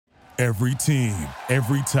Every team,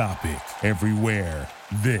 every topic, everywhere.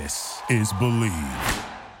 This is Believe. He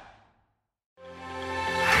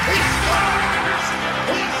scores!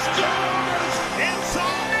 He scores! It's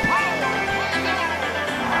all power!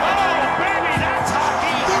 Oh, baby, that's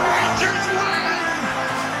hockey! The Rangers win!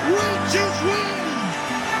 Rangers win!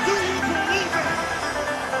 Do you believe it?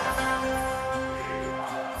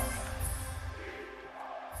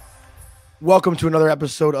 Welcome to another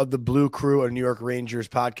episode of the Blue Crew, a New York Rangers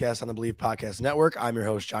podcast on the Believe Podcast Network. I'm your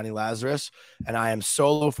host, Jonny Lazarus, and I am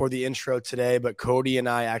solo for the intro today, but Cody and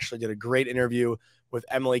I actually did a great interview with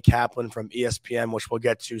Emily Kaplan from ESPN, which we'll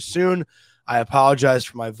get to soon. I apologize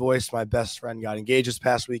for my voice. My best friend got engaged this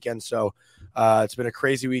past weekend, so it's been a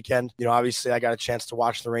crazy weekend. You know, obviously, I got a chance to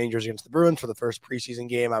watch the Rangers against the Bruins for the first preseason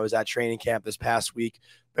game. I was at training camp this past week,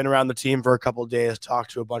 been around the team for a couple of days, talked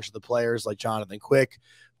to a bunch of the players like Jonathan Quick,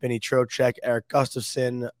 Vinny Trocheck, Eric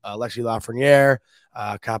Gustafsson, Alexis Lafreniere,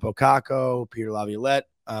 Capo Caco, Peter Laviolette.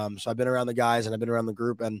 So I've been around the guys and I've been around the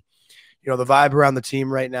group. And, you know, the vibe around the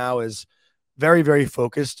team right now is very, very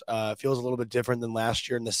focused. Feels a little bit different than last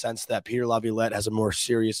year in the sense that Peter Laviolette has a more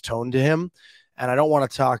serious tone to him. And I don't want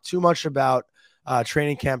to talk too much about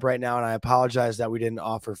training camp right now. And I apologize that we didn't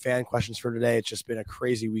offer fan questions for today. It's just been a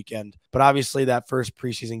crazy weekend. But obviously that first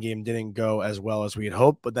preseason game didn't go as well as we had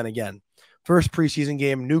hoped. But then again, first preseason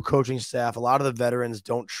game, new coaching staff. A lot of the veterans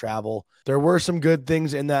don't travel. There were some good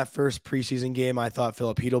things in that first preseason game. I thought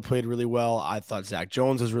Filipino played really well. I thought Zach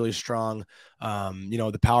Jones was really strong. You know,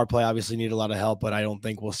 the power play obviously needed a lot of help, but I don't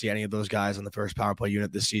think we'll see any of those guys on the first power play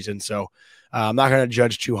unit this season. So I'm not going to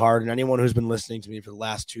judge too hard. And anyone who's been listening to me for the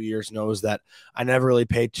last 2 years knows that I never really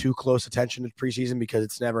pay too close attention to preseason because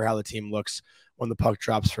it's never how the team looks when the puck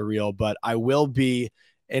drops for real. But I will be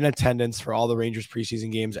in attendance for all the Rangers preseason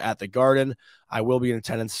games at the Garden. I will be in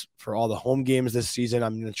attendance for all the home games this season.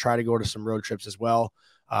 I'm going to try to go to some road trips as well,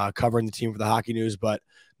 covering the team for the Hockey News, but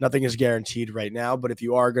nothing is guaranteed right now. But if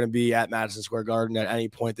you are going to be at Madison Square Garden at any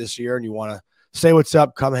point this year and you want to say what's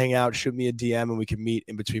up, come hang out, shoot me a DM, and we can meet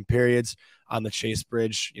in between periods on the Chase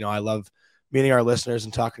Bridge. You know, I love meeting our listeners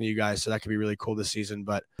and talking to you guys, so that could be really cool this season.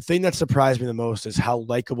 But the thing that surprised me the most is how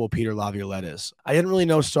likable Peter Laviolette is. I didn't really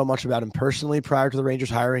know so much about him personally prior to the Rangers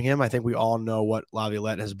hiring him. I think we all know what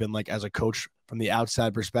Laviolette has been like as a coach from the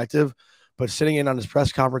outside perspective, but sitting in on his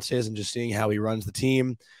press conferences and just seeing how he runs the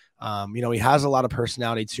team, you know, he has a lot of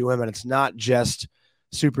personality to him, and it's not just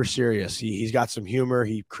super serious. He's got some humor,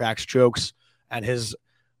 he cracks jokes, and his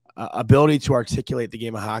ability to articulate the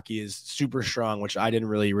game of hockey is super strong, which I didn't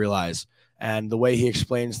really realize. And the way he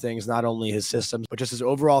explains things, not only his systems, but just his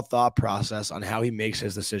overall thought process on how he makes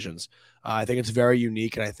his decisions. I think it's very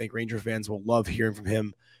unique, and I think Ranger fans will love hearing from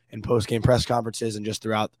him in post-game press conferences and just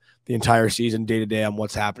throughout the entire season, day-to-day, on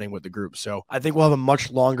what's happening with the group. So I think we'll have a much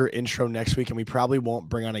longer intro next week, and we probably won't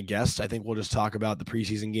bring on a guest. I think we'll just talk about the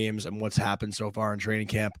preseason games and what's happened so far in training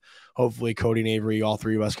camp. Hopefully, Cody and Avery, all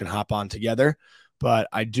three of us, can hop on together. But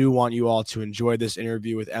I do want you all to enjoy this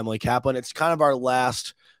interview with Emily Kaplan. It's kind of our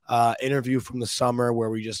last interview from the summer where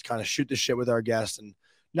we just kind of shoot the shit with our guests and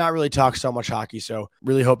not really talk so much hockey. So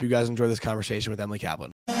really hope you guys enjoy this conversation with Emily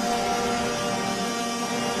Kaplan.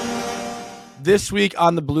 This week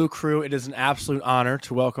on the Blue Crew, it is an absolute honor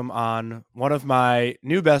to welcome on one of my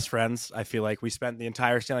new best friends. I feel like we spent the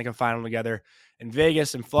entire Stanley Cup final together in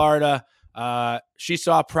Vegas and Florida. She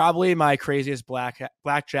saw probably my craziest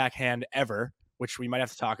blackjack hand ever, which we might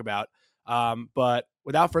have to talk about. But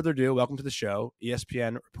without further ado, welcome to the show,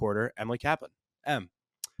 ESPN reporter Emily Kaplan. Em,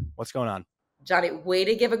 what's going on? Jonny, way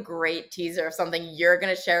to give a great teaser of something you're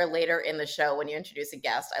going to share later in the show when you introduce a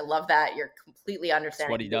guest. I love that. You're completely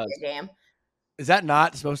understanding what he does. the game. Is that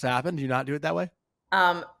not supposed to happen? Do you not do it that way?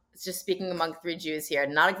 It's just speaking among three Jews here.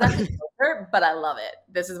 Not exactly clear, but I love it.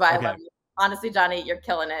 This is why I love you. Honestly, Jonny, you're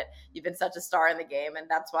killing it. You've been such a star in the game, and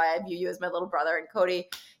that's why I view you as my little brother. And Cody,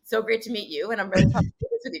 so great to meet you, and I'm really pumped to do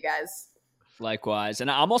this with you guys. Likewise. And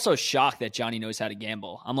I'm also shocked that Jonny knows how to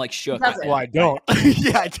gamble. I'm like shook. Well, I don't.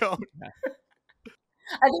 Yeah, I don't.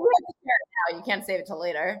 I think we have to share it now. You can't save it till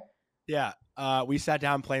later. Yeah. We sat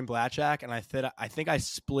down playing blackjack, and I think I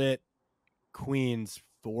split queens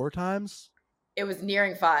 4 times. It was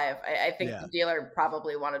nearing 5. I think the dealer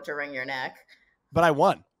probably wanted to wring your neck. But I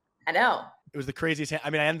won. I know. It was the craziest hand.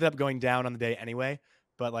 I mean, I ended up going down on the day anyway,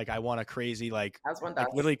 but like I won a crazy, like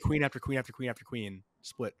literally queen after queen after queen after queen,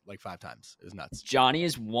 split like 5 times. It was nuts. Jonny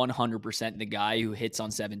is 100% the guy who hits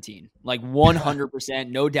on 17. Like 100%,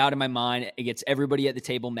 no doubt in my mind. It gets everybody at the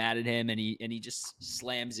table mad at him, and he just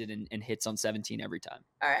slams it and hits on 17 every time.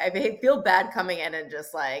 All right, I feel bad coming in and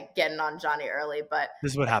just like getting on Jonny early, but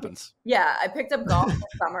this is what happens. Yeah, I picked up golf this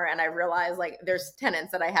summer, and I realized like there's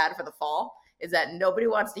tenants that I had for the fall. is that nobody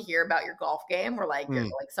wants to hear about your golf game or like your,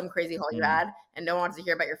 like some crazy hole you had, and no one wants to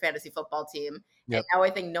hear about your fantasy football team. And now I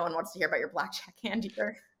think no one wants to hear about your blackjack hand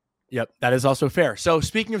either. Yep, that is also fair. So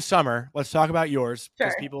speaking of summer, let's talk about yours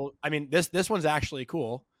because people. I mean, this one's actually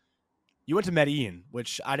cool. You went to Medellin,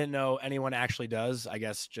 which I didn't know anyone actually does. I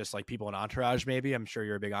guess just like people in Entourage, maybe. I'm sure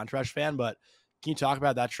you're a big Entourage fan, but can you talk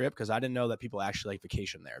about that trip? Because I didn't know that people actually like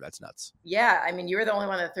vacation there. That's nuts. Yeah, I mean, you were the only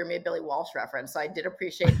one that threw me a Billy Walsh reference, so I did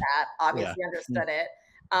appreciate that. Obviously understood it.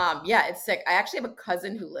 Yeah, it's sick. I actually have a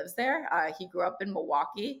cousin who lives there. He grew up in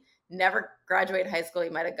Milwaukee, never graduated high school. He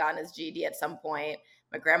might have gotten his GED at some point.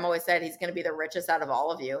 My grandma always said he's going to be the richest out of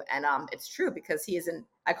all of you. And it's true because he isn't,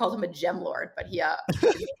 I called him a gem lord, but he is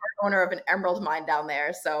the owner of an emerald mine down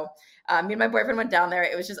there. So me and my boyfriend went down there.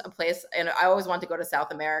 It was just a place, and I always wanted to go to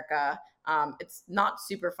South America. It's not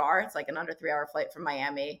super far. It's like an under 3-hour flight from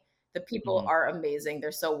Miami. The people are amazing.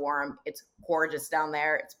 They're so warm. It's gorgeous down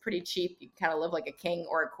there. It's pretty cheap. You kind of live like a king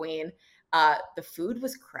or a queen. The food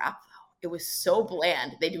was crap, though. It was so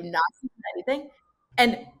bland. They do not season anything.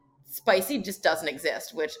 And spicy just doesn't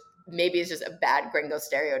exist, which maybe is just a bad gringo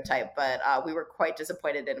stereotype, but we were quite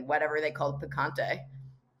disappointed in whatever they called picante.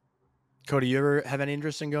 Cody, you ever have any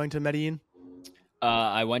interest in going to Medellin?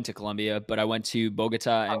 I went to Colombia, but I went to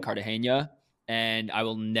Bogota and Cartagena, and I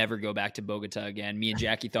will never go back to Bogota again. Me and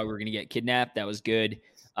Jackie thought we were going to get kidnapped. That was good.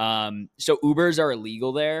 So Ubers are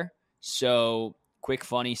illegal there. So quick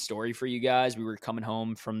funny story for you guys. We were coming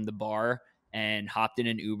home from the bar and hopped in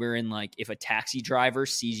an Uber, and like if a taxi driver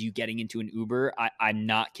sees you getting into an Uber, I'm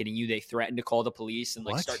not kidding you, they threaten to call the police and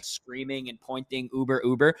like start screaming and pointing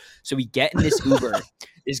Uber. So we get in this Uber.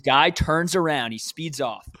 This guy turns around, he speeds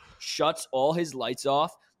off, shuts all his lights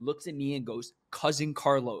off, looks at me and goes, cousin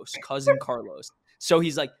Carlos. So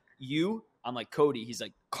he's like, you? I'm like, Cody. He's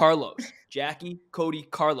like, Carlos, Jackie, Cody,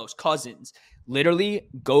 Carlos, cousins. Literally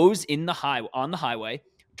goes on the highway,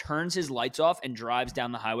 turns his lights off and drives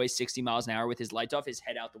down the highway 60 miles an hour with his lights off, his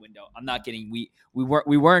head out the window. I'm not kidding. We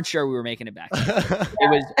weren't sure we were making it back. It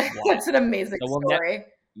was It's an amazing story.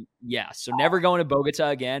 So never going to Bogota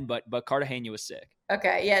again, but Cartagena was sick.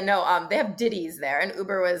 Okay, yeah, no, they have Diddy's there, and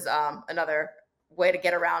Uber was another way to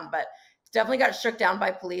get around, but definitely got shook down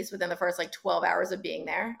by police within the first like 12 hours of being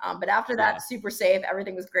there. But after that, super safe,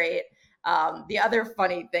 everything was great. The other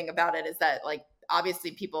funny thing about it is that like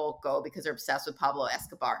obviously people go because they're obsessed with Pablo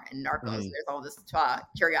Escobar and narcos. There's all this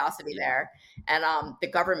curiosity there. And the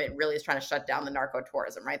government really is trying to shut down the narco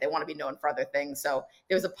tourism, right? They want to be known for other things. So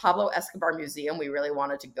there was a Pablo Escobar museum we really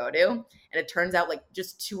wanted to go to. And it turns out like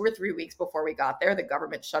just 2 or 3 weeks before we got there, the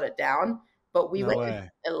government shut it down. But we went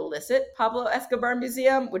to illicit Pablo Escobar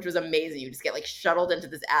museum, which was amazing. You just get like shuttled into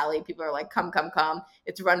this alley. People are like, come.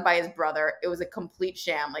 It's run by his brother. It was a complete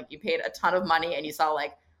sham. Like you paid a ton of money and you saw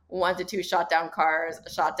like 1 to 2 shot down cars, a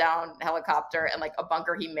shot down helicopter, and like a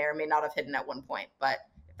bunker he may or may not have hidden at one point. But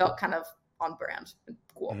it felt kind of on brand.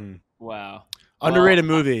 Cool. Wow. Underrated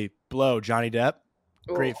movie, Blow, Johnny Depp.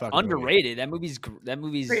 Great fucking underrated. movie. That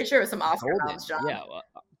movie's pretty sure it was some Oscar noms, John. Yeah.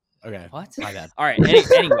 Okay. What? My bad. All right.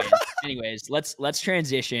 Anyways, let's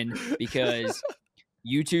transition because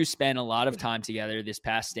you two spent a lot of time together this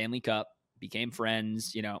past Stanley Cup, became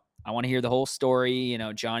friends. You know, I want to hear the whole story. You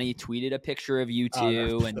know, Jonny tweeted a picture of you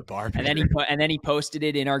two, and then he posted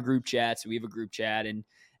it in our group chat. So we have a group chat, and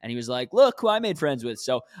he was like, "Look who I made friends with."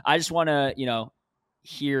 So I just want to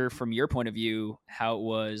hear from your point of view how it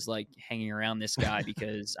was like hanging around this guy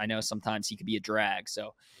because I know sometimes he could be a drag.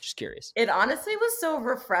 So just curious. It honestly was so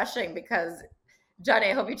refreshing because Jonny,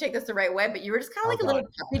 I hope you take this the right way, but you were just kind of like a little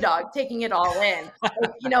puppy dog taking it all in. Like,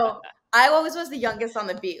 I always was the youngest on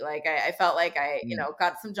the beat. Like I felt like I,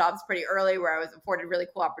 got some jobs pretty early where I was afforded really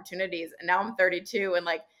cool opportunities. And now I'm 32 and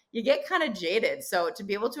like you get kind of jaded. So to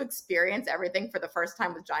be able to experience everything for the first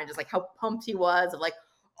time with Jonny, just like how pumped he was of like,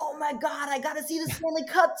 oh my God, I got to see the Stanley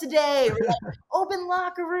Cup today, or like open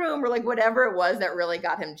locker room, or like whatever it was that really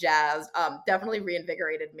got him jazzed. Definitely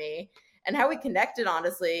reinvigorated me. And how we connected,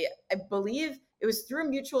 honestly, I believe it was through a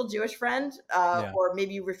mutual Jewish friend, or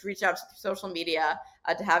maybe you reached out to social media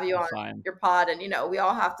to have you on your pod. And, we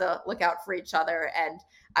all have to look out for each other. And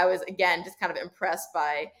I was, again, just kind of impressed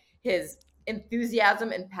by his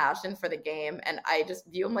enthusiasm and passion for the game. And I just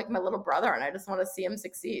view him like my little brother and I just want to see him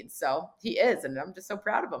succeed. So he is, and I'm just so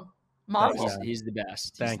proud of him. He's the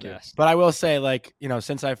best. Thank you. But I will say, like,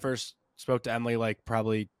 since I first spoke to Emily, like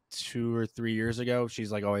probably 2 or 3 years ago,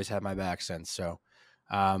 she's like always had my back since. So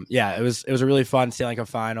it was a really fun Stanley Cup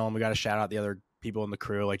final, and we got to shout out the other people in the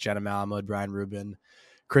crew like Jenna Malamud, Brian Rubin,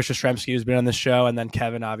 Chris Ostremski, who's been on the show, and then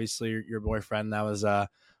Kevin, obviously your boyfriend. That was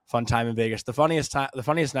fun time in Vegas. The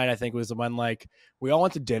funniest night I think was when like we all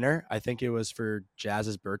went to dinner. I think it was for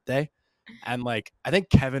Jazz's birthday, And like, I think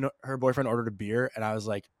Kevin, her boyfriend, ordered a beer, and I was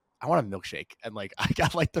like, I want a milkshake. And like, I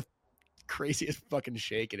got like the craziest fucking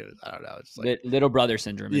shake, and it was, I don't know. It's like little brother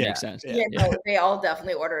syndrome. It makes sense. Yeah, no, they all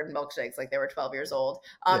definitely ordered milkshakes like they were 12 years old.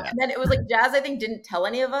 And then it was like Jazz, I think, didn't tell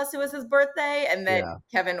any of us it was his birthday. And then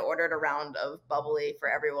Kevin ordered a round of bubbly for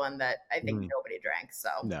everyone that I think nobody drank. So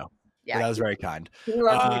yeah, that was very kind. He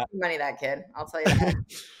loves money, that kid. I'll tell you that.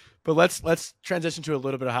 But let's transition to a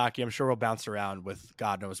little bit of hockey. I'm sure we'll bounce around with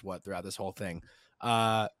God knows what throughout this whole thing.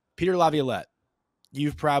 Peter Laviolette,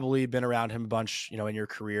 you've probably been around him a bunch, in your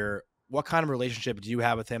career. What kind of relationship do you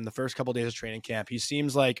have with him the first couple of days of training camp? He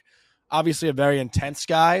seems like obviously a very intense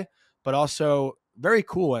guy, but also very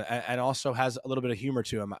cool and also has a little bit of humor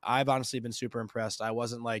to him. I've honestly been super impressed. I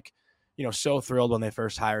wasn't like, so thrilled when they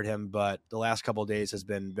first hired him, but the last couple of days has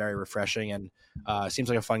been very refreshing and seems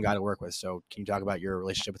like a fun guy to work with. So can you talk about your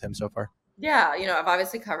relationship with him so far? Yeah, I've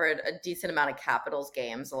obviously covered a decent amount of Capitals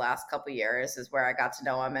games the last couple of years is where I got to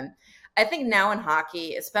know him. And I think now in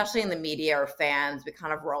hockey, especially in the media or fans, we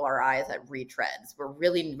kind of roll our eyes at retreads. We're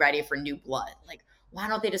really ready for new blood. Like, why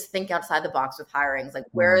don't they just think outside the box with hirings? Like,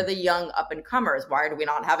 where are the young up-and-comers? Why do we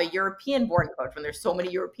not have a European-born coach when there's so many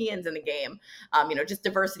Europeans in the game? Just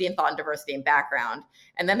diversity in thought and diversity in background.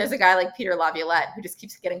 And then there's a guy like Peter Laviolette who just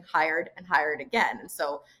keeps getting hired and hired again. And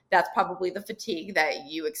so that's probably the fatigue that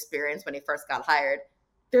you experienced when he first got hired.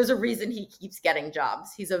 There's a reason he keeps getting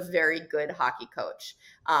jobs. He's a very good hockey coach.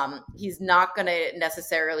 He's not going to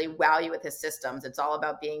necessarily wow you with his systems. It's all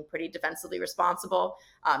about being pretty defensively responsible.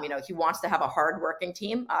 He wants to have a hard-working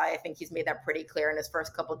team. I think he's made that pretty clear in his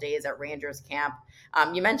first couple of days at Rangers camp.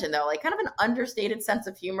 You mentioned, though, like kind of an understated sense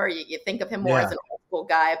of humor. You think of him more as an old school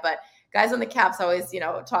guy, but guys on the Caps always,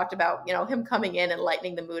 talked about, him coming in and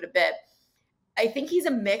lightening the mood a bit. I think he's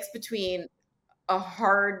a mix between a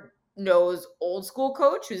hard-nosed old school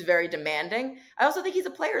coach who's very demanding. I also think he's a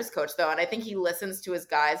player's coach, though, and I think he listens to his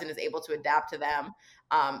guys and is able to adapt to them.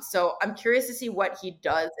 So I'm curious to see what he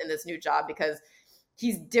does in this new job because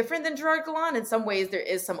he's different than Gerard Gallant. In some ways, there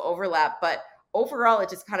is some overlap, but overall, it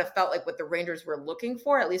just kind of felt like what the Rangers were looking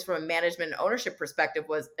for, at least from a management and ownership perspective,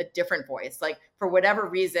 was a different voice. Like, for whatever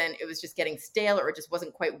reason, it was just getting stale or it just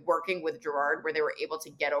wasn't quite working with Gerard where they were able to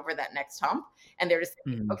get over that next hump. And they're just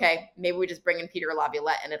thinking, okay, maybe we just bring in Peter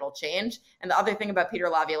Laviolette and it'll change. And the other thing about Peter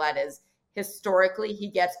Laviolette is historically, he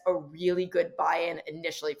gets a really good buy-in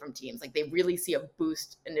initially from teams. Like, they really see a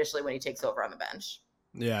boost initially when he takes over on the bench.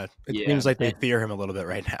 Yeah, it seems like they fear him a little bit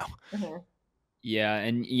right now. Mm-hmm. Yeah,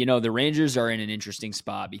 and the Rangers are in an interesting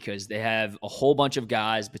spot because they have a whole bunch of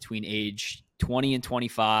guys between age 20 and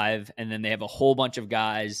 25, and then they have a whole bunch of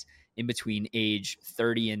guys in between age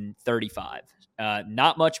 30 and 35.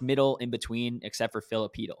 Not much middle in between except for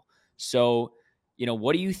Filipino. So,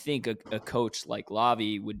 what do you think a coach like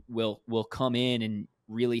Lavi will come in and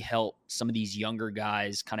really help some of these younger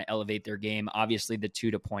guys kind of elevate their game? Obviously, the two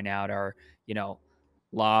to point out are,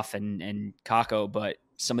 Loff and Kako, but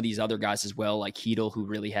some of these other guys as well, like Hedel, who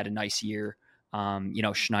really had a nice year.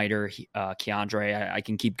 Schneider, Keandre, I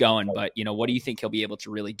can keep going, but what do you think he'll be able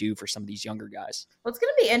to really do for some of these younger guys? Well, it's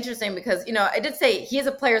going to be interesting because, I did say he is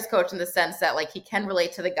a player's coach in the sense that like he can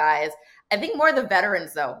relate to the guys. I think more of the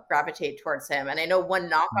veterans though gravitate towards him. And I know one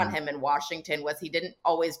knock on him in Washington was he didn't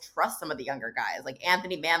always trust some of the younger guys. Like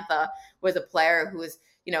Anthony Mantha was a player who was,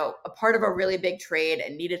 a part of a really big trade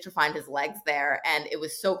and needed to find his legs there. And it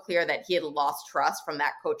was so clear that he had lost trust from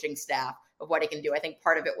that coaching staff of what he can do. I think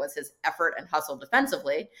part of it was his effort and hustle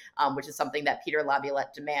defensively, which is something that Peter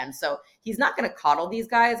Laviolette demands. So he's not going to coddle these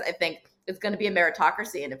guys. I think it's going to be a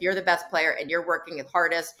meritocracy. And if you're the best player and you're working the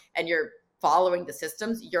hardest and you're following the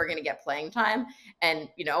systems, you're going to get playing time. And,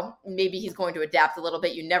 maybe he's going to adapt a little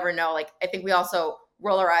bit. You never know. Like, I think we also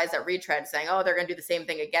roll our eyes at retread saying, oh, they're going to do the same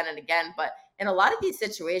thing again and again. But in a lot of these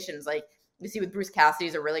situations, like you see with Bruce Cassidy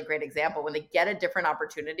is a really great example. When they get a different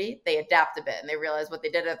opportunity, they adapt a bit and they realize what they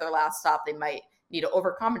did at their last stop, they might need to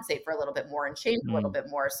overcompensate for a little bit more and change a little bit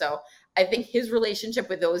more. So I think his relationship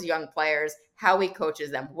with those young players, how he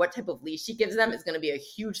coaches them, what type of leash he gives them is going to be a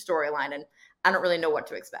huge storyline. And I don't really know what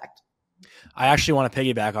to expect. I actually want to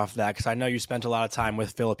piggyback off of that because I know you spent a lot of time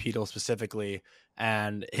with Filipino specifically,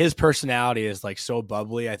 and his personality is like so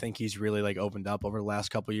bubbly. I think he's really like opened up over the last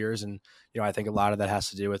couple of years, and I think a lot of that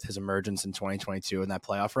has to do with his emergence in 2022 and that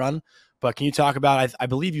playoff run. But can you talk about? I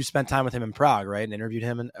believe you spent time with him in Prague, right? And interviewed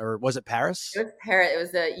him, or was it Paris? It was Paris. It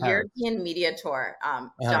was the European Media Tour.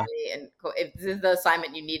 Jonny, and if this is the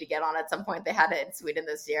assignment you need to get on at some point, they had it in Sweden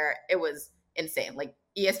this year. It was insane. Like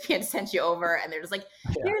ESPN sent you over and they're just like,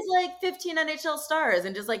 here's like 15 NHL stars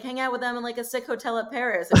and just like hang out with them in like a sick hotel at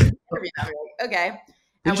Paris and interview them. Like, okay.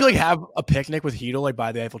 Did you like have a picnic with Hedel like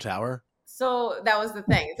by the Eiffel Tower? So that was the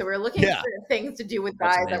thing. So we were looking for things to do with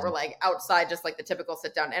guys that were like outside, just like the typical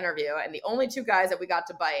sit down interview. And the only two guys that we got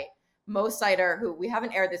to bite, Mo Sider, who we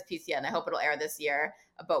haven't aired this piece yet, and I hope it'll air this year,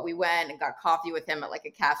 but we went and got coffee with him at like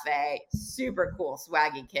a cafe. Super cool,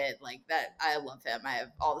 swaggy kid. Like that. I love him. I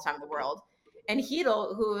have all the time in the world. And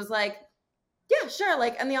Heedle, who was like, yeah, sure.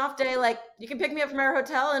 Like on the off day, like you can pick me up from our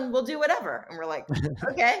hotel and we'll do whatever. And we're like,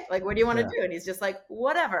 okay, like, what do you want to do? And he's just like,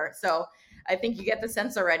 whatever. So I think you get the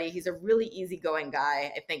sense already. He's a really easygoing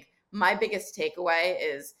guy. I think my biggest takeaway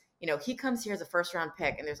is, he comes here as a first round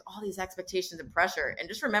pick and there's all these expectations and pressure. And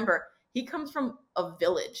just remember, he comes from a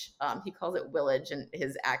village. He calls it village in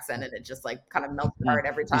his accent, and it just like kind of melts my heart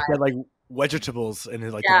every time. He said like vegetables in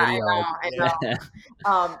his like the video. I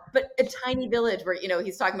know. But a tiny village where,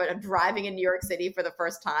 he's talking about driving in New York City for the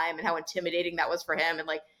first time and how intimidating that was for him. And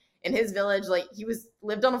like in his village, like he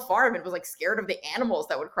lived on a farm and was like scared of the animals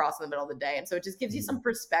that would cross in the middle of the day. And so it just gives you some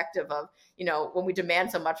perspective of, when we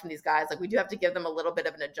demand so much from these guys, like we do have to give them a little bit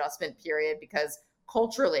of an adjustment period because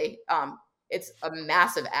culturally, it's a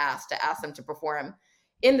massive ask to ask them to perform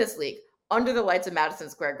in this league under the lights of Madison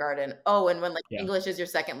Square Garden. Oh, and when English is your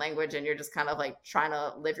second language and you're just kind of like trying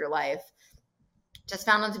to live your life. Just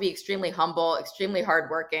found them to be extremely humble, extremely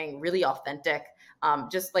hardworking, really authentic,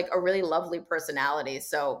 just like a really lovely personality.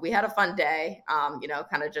 So we had a fun day,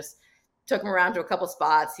 kind of just took him around to a couple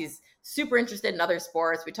spots. He's super interested in other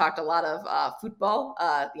sports. We talked a lot of football,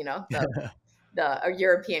 the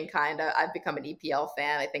European kind. I've become an EPL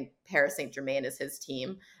fan. I think Paris Saint-Germain is his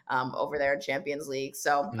team over there in Champions League.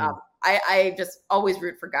 So I just always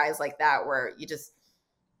root for guys like that where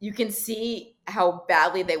you can see how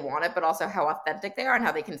badly they want it, but also how authentic they are and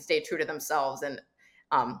how they can stay true to themselves. And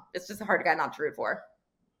it's just a hard guy not to root for.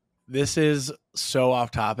 This is so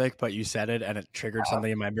off topic, but you said it and it triggered something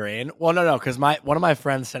in my brain. Well, no, because one of my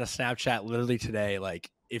friends sent a Snapchat literally today. Like,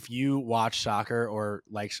 if you watch soccer or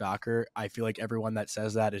like soccer, I feel like everyone that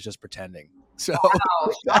says that is just pretending. So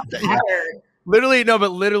literally,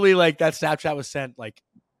 like that Snapchat was sent like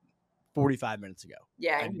 45 minutes ago.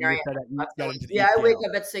 Yeah, I wake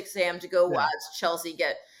up at 6 a.m. to go watch Chelsea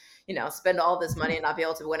get, spend all this money and not be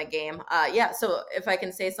able to win a game. So if I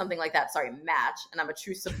can say something like that, match, and I'm a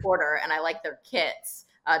true supporter and I like their kits,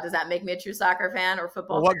 does that make me a true soccer fan or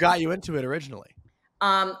football fan? What got you into it originally?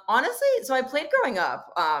 Honestly, so I played growing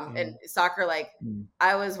up in soccer. Like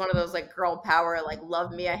I was one of those like girl power, like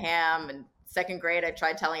love Mia Hamm. And second grade, I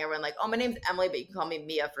tried telling everyone like, oh, my name's Emily, but you can call me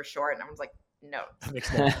Mia for short. And I was like, no.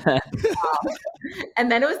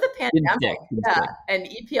 And then it was the pandemic. And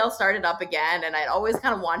EPL started up again. And I'd always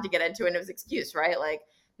kind of wanted to get into it. And it was excuse, right? Like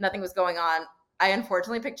nothing was going on. I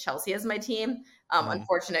unfortunately picked Chelsea as my team.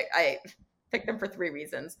 I picked them for 3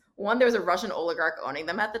 reasons. One, there was a Russian oligarch owning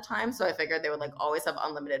them at the time. So I figured they would like always have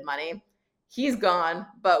unlimited money. He's gone,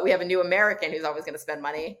 but we have a new American who's always going to spend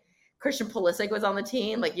money. Christian Pulisic was on the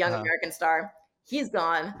team, like young American star. He's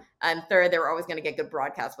gone. And third, they were always going to get good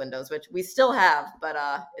broadcast windows, which we still have, but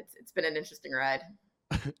it's been an interesting ride.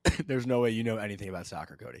 There's no way you know anything about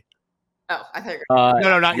soccer, Cody. Oh, I thought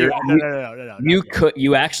no, not you. No.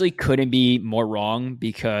 You actually couldn't be more wrong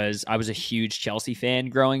because I was a huge Chelsea fan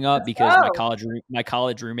growing up because my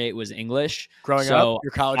college roommate was English. Growing up?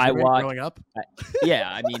 Your college roommate growing up? Yeah,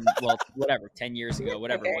 I mean, well, whatever, 10 years ago,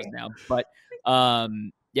 whatever it was now. But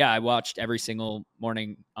I watched every single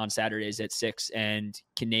morning on Saturdays at 6 and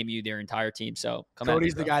can name you their entire team. So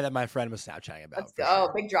Cody's the guy that my friend was Snapchatting about. Let's go.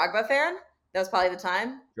 Sure. Big Drogba fan? That was probably the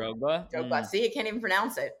time. Drogba. See, you can't even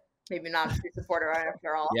pronounce it. Maybe not a true supporter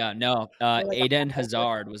after all. Yeah, no. Eden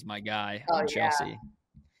Hazard was my guy on Chelsea.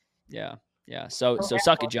 Yeah. So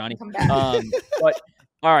suck it, Johnny. But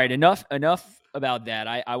all right, enough about that.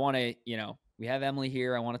 I want to, we have Emily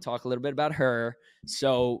here. I want to talk a little bit about her.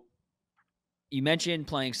 So you mentioned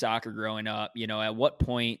playing soccer growing up. At what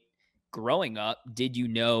point growing up did you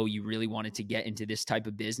know you really wanted to get into this type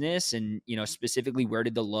of business? And, specifically, where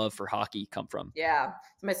did the love for hockey come from? Yeah.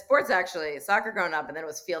 So my sports, actually, soccer growing up, and then it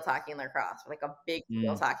was field hockey and lacrosse. Like a big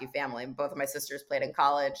field hockey family. Both of my sisters played in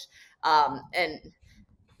college. And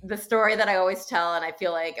the story that I always tell, and I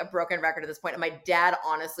feel like a broken record at this point, and my dad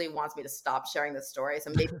honestly wants me to stop sharing this story.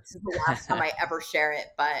 So maybe this is the last time I ever share it,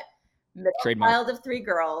 but middle child of 3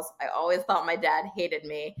 girls. I always thought my dad hated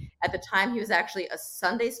me. At the time, he was actually a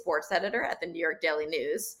Sunday sports editor at the New York Daily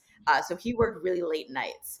News. So he worked really late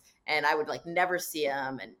nights and I would like never see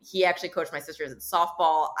him. And he actually coached my sisters in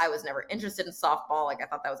softball. I was never interested in softball. Like I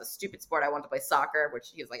thought that was a stupid sport. I wanted to play soccer,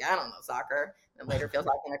 which he was like, I don't know soccer. And later field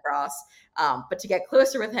hockey and lacrosse. But to get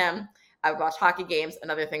closer with him, I would watch hockey games.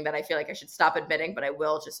 Another thing that I feel like I should stop admitting, but I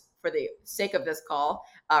will just for the sake of this call,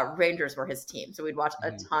 Rangers were his team. So we'd watch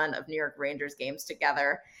a ton of New York Rangers games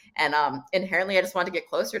together. And inherently, I just wanted to get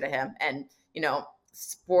closer to him. And,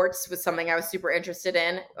 sports was something I was super interested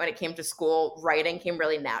in. When it came to school, writing came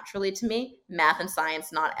really naturally to me. Math and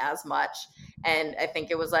science, not as much. And I think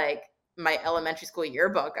it was like my elementary school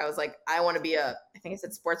yearbook. I was like, I want to be I think I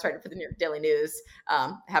said sports writer for the New York Daily News,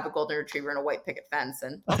 have a golden retriever and a white picket fence.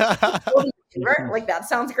 And like, that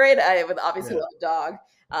sounds great. I would obviously love a dog.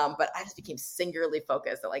 But I just became singularly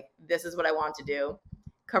focused that like, this is what I want to do.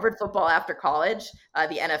 Covered football after college,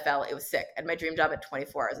 the NFL. It was sick. I had my dream job at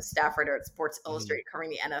 24 as a staff writer at Sports Illustrated covering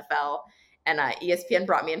the NFL. And ESPN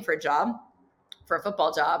brought me in for a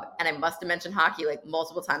football job. And I must have mentioned hockey like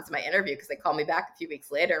multiple times in my interview because they called me back a few weeks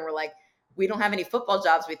later and were like, we don't have any football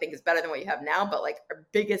jobs we think is better than what you have now, but like our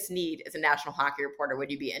biggest need is a national hockey reporter. Would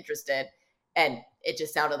you be interested? And it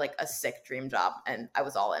just sounded like a sick dream job. And I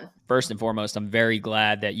was all in. First and foremost, I'm very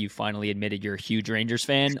glad that you finally admitted you're a huge Rangers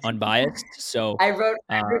fan, unbiased. So I root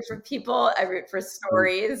for people. I root for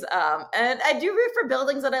stories. And I do root for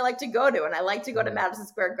buildings that I like to go to. And I like to go to Madison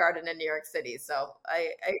Square Garden in New York City. So I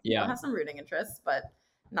have some rooting interests, but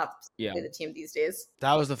not the team these days.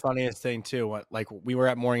 That was the funniest thing too. Like we were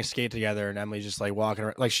at morning skate together and Emily just like walking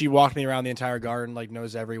around, like she walked me around the entire garden, like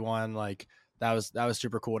knows everyone. Like that was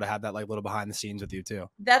super cool to have that like little behind the scenes with you too.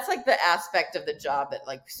 That's like the aspect of the job that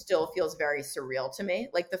like still feels very surreal to me.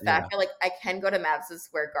 Like the fact that like I can go to Madison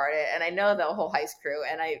Square Garden and I know the whole heist crew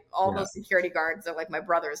and all those security guards are like my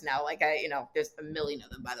brothers now. Like there's a million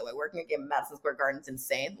of them, by the way. Working a game at Madison Square Garden is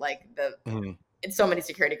insane. Like it's so many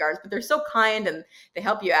security guards, but they're so kind and they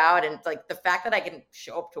help you out. And like the fact that I can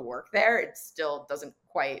show up to work there, it still doesn't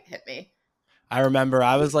quite hit me. I remember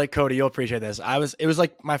I was like, Cody, you'll appreciate this. It was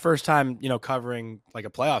like my first time, covering like a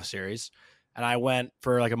playoff series. And I went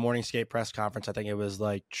for like a morning skate press conference. I think it was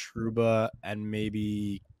like Trouba and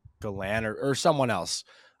maybe Galan or someone else.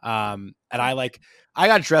 And I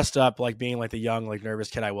got dressed up like being like the young, like nervous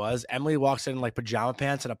kid I was. Emily walks in like pajama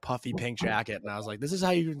pants and a puffy pink jacket. And I was like, this is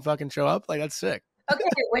how you fucking show up? Like, that's sick. Okay,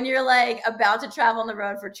 when you're like about to travel on the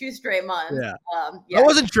road for 2 straight months. I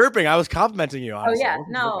wasn't chirping. I was complimenting you, honestly. Oh, yeah.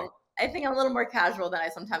 No, I think I'm a little more casual than I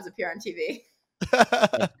sometimes appear on TV.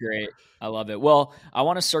 That's great. I love it. Well, I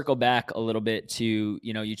want to circle back a little bit to,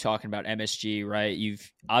 you talking about MSG, right? You've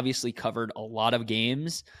obviously covered a lot of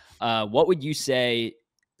games. What would you say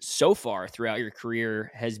so far throughout your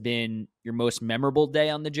career has been your most memorable day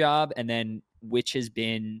on the job? And then which has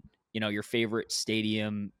been, your favorite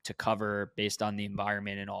stadium to cover based on the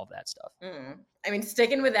environment and all of that stuff? I mean,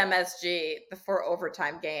 sticking with MSG, the 4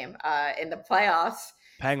 overtime game in the playoffs.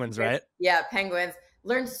 Penguins, right? Yeah, Penguins.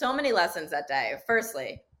 Learned so many lessons that day.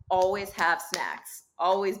 Firstly, always have snacks.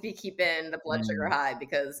 Always be keeping the blood sugar high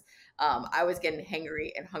because I was getting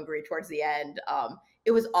hangry and hungry towards the end.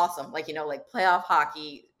 It was awesome. Like playoff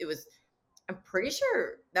hockey. I'm pretty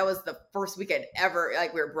sure that was the first weekend ever.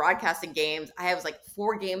 Like we were broadcasting games. I was like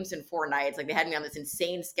 4 games in 4 nights. Like they had me on this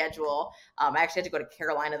insane schedule. I actually had to go to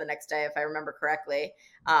Carolina the next day, if I remember correctly.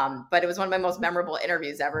 But it was one of my most memorable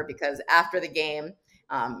interviews ever because after the game,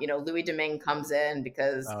 Louis Domingue comes in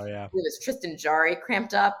because it was Tristan Jarry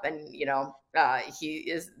cramped up and, he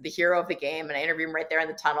is the hero of the game. And I interviewed him right there in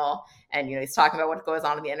the tunnel. And, he's talking about what goes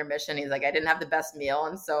on in the intermission. He's like, I didn't have the best meal.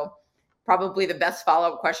 And so probably the best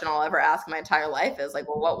follow-up question I'll ever ask my entire life is like,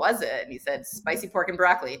 well, what was it? And he said, spicy pork and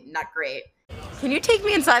broccoli. Not great. Can you take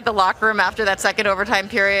me inside the locker room after that second overtime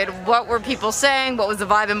period? What were people saying? What was the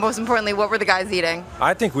vibe? And most importantly, what were the guys eating?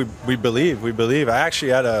 I think we believe. I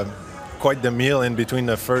actually had quite the meal in between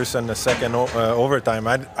the first and the second overtime.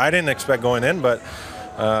 I didn't expect going in, but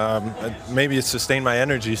maybe it sustained my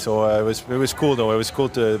energy. So it was cool, though. It was cool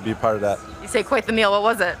to be part of that. You say quite the meal. What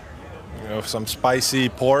was it? Some spicy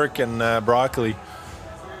pork and broccoli.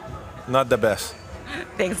 Not the best.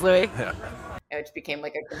 Thanks, Louis. Yeah. It became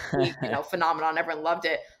like a complete, phenomenon. Everyone loved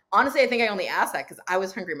it. Honestly, I think I only asked that because I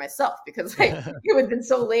was hungry myself because it had been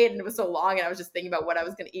so late and it was so long and I was just thinking about what I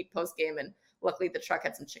was going to eat post-game and luckily the truck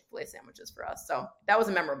had some Chick-fil-A sandwiches for us. So that was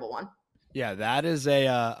a memorable one. Yeah, that is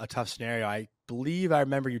a tough scenario. I believe I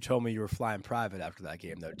remember you told me you were flying private after that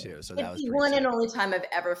game though too. So that was the one and only time I've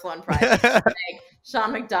ever flown private.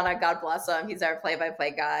 Sean McDonough, God bless him. He's our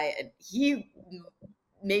play-by-play guy. And he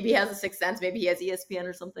maybe has a sixth sense. Maybe he has ESPN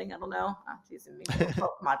or something. I don't know.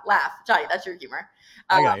 Oh, come on, laugh. Johnny, that's your humor.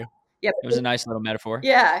 I got you. Yeah, it was a nice little metaphor.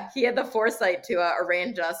 Yeah, he had the foresight to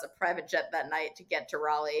arrange us a private jet that night to get to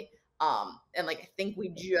Raleigh. And like, I think we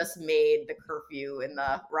just made the curfew in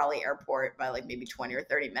the Raleigh airport by like maybe 20 or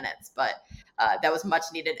 30 minutes, but that was much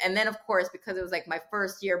needed. And then of course, because it was like my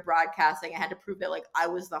first year broadcasting, I had to prove that like I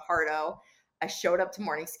was the hardo. I showed up to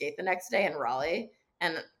morning skate the next day in Raleigh.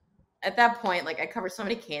 And at that point, like I covered so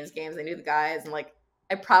many Canes games. I knew the guys, and like,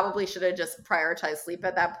 I probably should have just prioritized sleep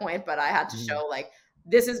at that point, but I had to show like,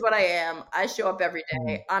 this is what I am. I show up every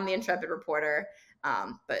day. I'm the intrepid reporter.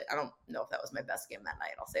 But I don't know if that was my best game that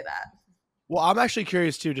night. I'll say that. Well, I'm actually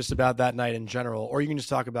curious too, just about that night in general, or you can just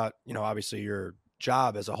talk about, obviously your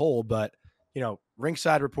job as a whole, but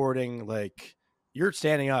ringside reporting, like you're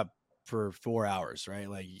standing up for 4 hours, right?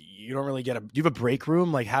 Like you don't really do you have a break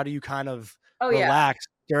room? Like how do you kind of relax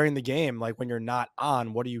during the game? Like when you're not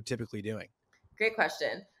on, what are you typically doing? Great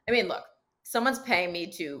question. I mean, look, someone's paying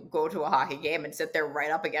me to go to a hockey game and sit there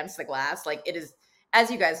right up against the glass. Like it is, as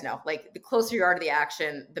you guys know, like the closer you are to the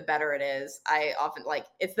action, the better it is. I often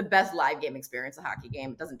it's the best live game experience, a hockey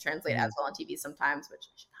game. It doesn't translate as well on TV sometimes, which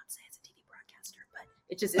I should not say as a TV broadcaster, but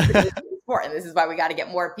it just is a sport. And this is why we got to get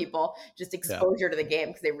more people just exposure to the game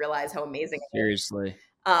because they realize how amazing it is. Seriously.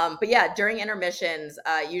 But yeah, during intermissions,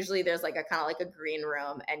 usually there's like a kind of like a green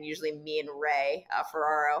room, and usually me and Ray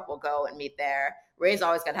Ferraro will go and meet there. Ray's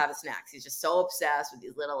always got to have the snacks. He's just so obsessed with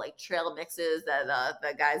these little like trail mixes that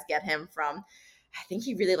the guys get him from. I think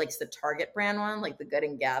he really likes the Target brand one, like the Good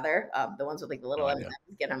and Gather, the ones with like the little M&Ms,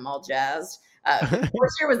 get him all jazzed.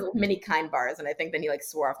 First year was mini kind bars, and I think then he like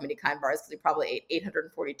swore off mini kind bars because he probably ate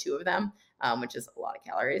 842 of them, which is a lot of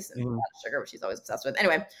calories and a lot of sugar, which he's always obsessed with.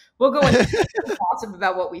 Anyway, we'll go into gossip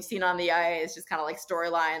about what we've seen on the ice, just kind of like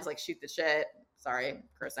storylines, like shoot the shit. Sorry,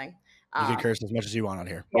 cursing. You can curse as much as you want on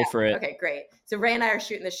here. Yeah. Go for it. Okay, great. So Ray and I are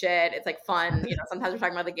shooting the shit. It's like fun. Sometimes we're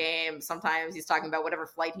talking about the game. Sometimes he's talking about whatever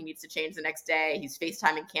flight he needs to change the next day. He's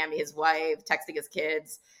FaceTiming Cammie, his wife, texting his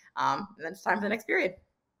kids. And then it's time for the next period.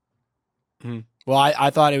 Well, I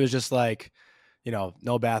thought it was just like,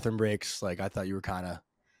 no bathroom breaks. Like I thought you were kind of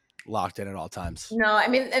locked in at all times. No, I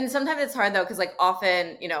mean, and sometimes it's hard though, because like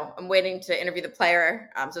often, I'm waiting to interview the player.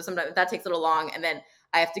 So sometimes that takes a little long, and then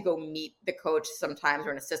I have to go meet the coach sometimes,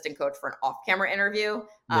 or an assistant coach, for an off-camera interview.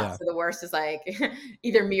 So the worst is like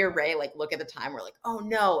either me or Ray like look at the time, we're like, oh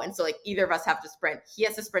no, and so like either of us have to sprint. He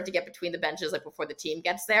has to sprint to get between the benches like before the team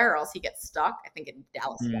gets there, or else he gets stuck. I think in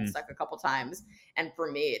Dallas he got stuck a couple times, and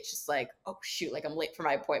for me it's just like, oh shoot, like I'm late for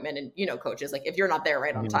my appointment, and coaches, like if you're not there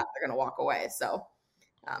right on time, they're gonna walk away. So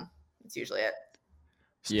that's usually it.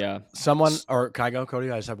 Yeah. Someone, or can I go,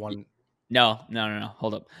 Cody? I just have one. No.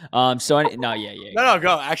 Hold up. Yeah. No,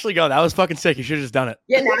 go. Actually, go. That was fucking sick. You should have just done it.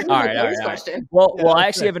 Yeah. Now all right. question. Well, I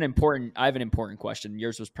actually have an important question.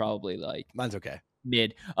 Yours was probably like mine's okay.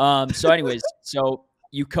 Mid. So anyways, so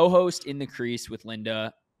you co-host In the Crease with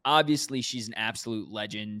Linda. Obviously, she's an absolute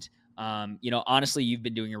legend. Honestly, you've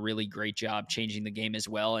been doing a really great job changing the game as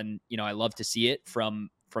well, and I love to see it from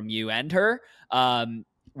you and her.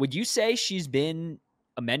 Would you say she's been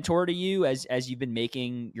a mentor to you as you've been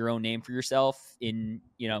making your own name for yourself in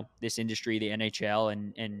this industry, the NHL,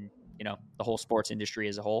 and the whole sports industry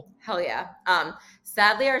as a whole? Hell yeah.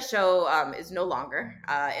 Sadly, our show is no longer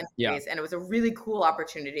in the Crease, and it was a really cool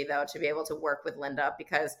opportunity though to be able to work with Linda,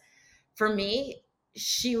 because for me,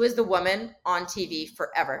 she was the woman on TV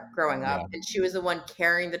forever growing up, and she was the one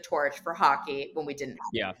carrying the torch for hockey when we didn't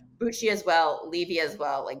have it. Bucci as well, Levy as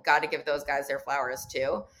well. Like, got to give those guys their flowers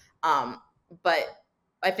too. But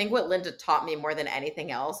I think what Linda taught me more than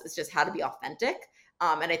anything else is just how to be authentic.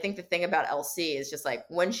 And I think the thing about LC is just like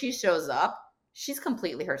when she shows up, she's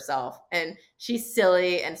completely herself, and she's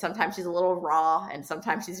silly, and sometimes she's a little raw, and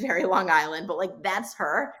sometimes she's very Long Island, but like that's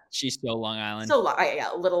her. She's still Long Island. So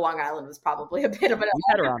a little Long Island was probably a bit of an. We've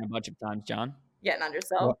had her on a bunch of times, John. Getting on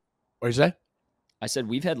yourself. What did you say? I said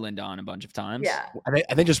we've had Linda on a bunch of times. Yeah.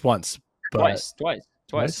 I think just once. Twice.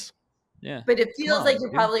 Yeah. But it feels like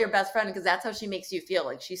you're probably your best friend, because that's how she makes you feel.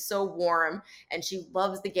 Like she's so warm, and she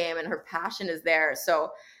loves the game, and her passion is there.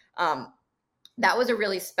 So that was a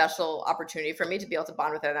really special opportunity for me to be able to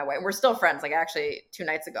bond with her that way. And we're still friends. Like actually 2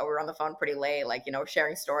 nights ago, we were on the phone pretty late, like,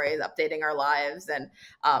 sharing stories, updating our lives. And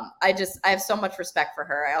I have so much respect for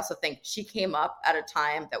her. I also think she came up at a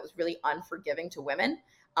time that was really unforgiving to women.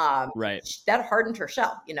 Right. That hardened her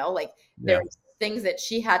shell, there's things that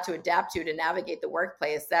she had to adapt to navigate the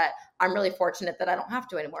workplace that I'm really fortunate that I don't have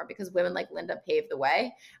to anymore, because women like Linda paved the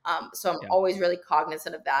way. So I'm always really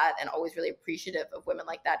cognizant of that, and always really appreciative of women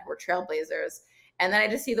like that who are trailblazers. And then I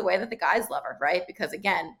just see the way that the guys love her, right? Because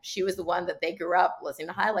again, she was the one that they grew up listening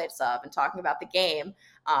to highlights of and talking about the game.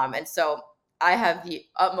 And so I have the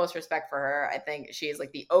utmost respect for her. I think she's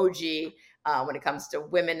like the OG when it comes to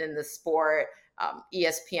women in the sport,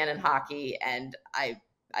 ESPN and hockey. And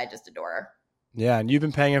I just adore her. Yeah, and you've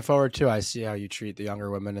been paying it forward too. I see how you treat the younger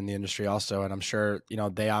women in the industry also, and I'm sure,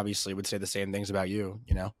 they obviously would say the same things about you,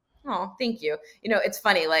 Oh, thank you. It's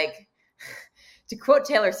funny, like to quote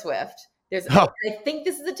Taylor Swift, I think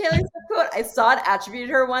this is a Taylor Swift quote. I saw it attributed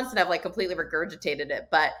to her once and I've like completely regurgitated it,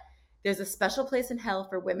 but there's a special place in hell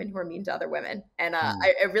for women who are mean to other women. And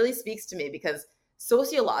it really speaks to me because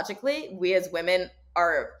sociologically, we as women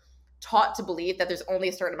are taught to believe that there's only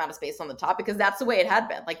a certain amount of space on the top because that's the way it had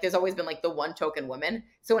been. Like there's always been like the one token woman.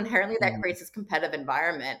 So inherently that creates this competitive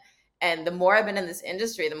environment. And the more I've been in this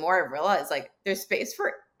industry, the more I've realized like there's space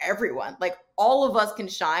for everyone. Like all of us can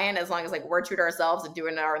shine as long as like we're true to ourselves and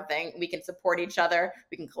doing our thing. We can support each other.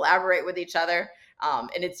 We can collaborate with each other.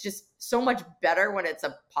 And it's just so much better when it's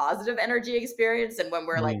a positive energy experience and when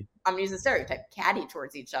we're like, I'm using the stereotype, catty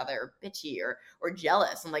towards each other, or bitchy or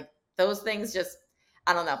jealous. And like those things just,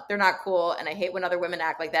 I don't know, they're not cool. And I hate when other women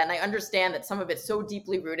act like that. And I understand that some of it's so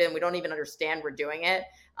deeply rooted and we don't even understand we're doing it.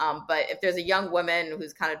 But if there's a young woman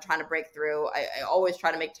who's kind of trying to break through, I always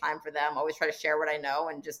try to make time for them, always try to share what I know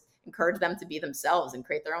and just encourage them to be themselves and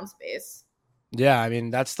create their own space. Yeah, I mean,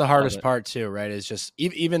 that's the hardest part too, right? Is just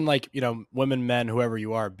even like, women, men, whoever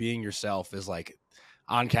you are, being yourself is like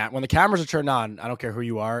on cam. When the cameras are turned on, I don't care who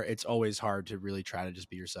you are, it's always hard to really try to just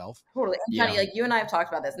be yourself. Totally. And Jonny, like you and I have talked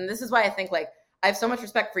about this, and this is why I think like I have so much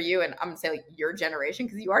respect for you, and I'm gonna say like your generation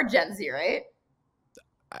because you are Gen Z, right?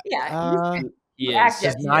 Yeah.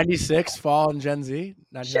 Does 96 fall in Gen Z?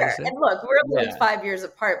 Sure. And look, we're like 5 years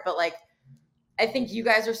apart, but like I think you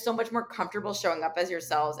guys are so much more comfortable showing up as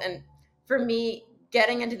yourselves. And for me,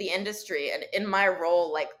 getting into the industry and in my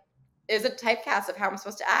role, like is a typecast of how I'm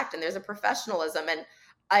supposed to act, and there's a professionalism. And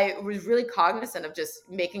I was really cognizant of just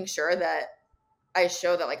making sure that I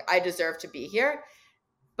show that like I deserve to be here.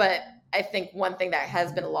 But I think one thing that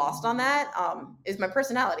has been lost on that is my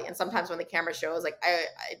personality. And sometimes when the camera shows, like I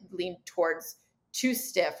lean towards too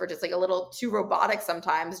stiff or just like a little too robotic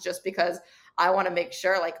sometimes, just because I want to make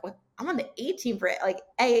sure like I'm on the A team for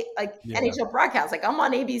NHL broadcast. Like I'm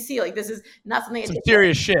on ABC. Like this is not something. Some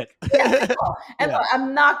serious shit. And look,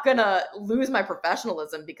 I'm not gonna lose my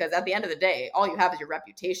professionalism because at the end of the day, all you have is your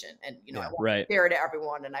reputation. And I want to be fair to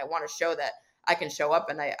everyone, and I want to show that I can show up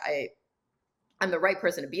and I'm the right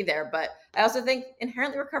person to be there. But I also think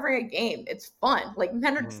inherently we're covering a game. It's fun. Like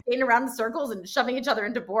men are skating around in circles and shoving each other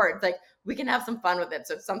into boards. Like we can have some fun with it.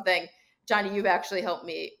 So it's something, Jonny, you've actually helped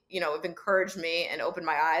me, have encouraged me and opened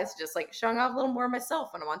my eyes, just like showing off a little more of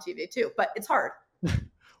myself when I'm on TV too. But it's hard.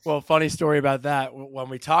 Well, funny story about that. When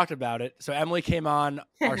we talked about it, so Emily came on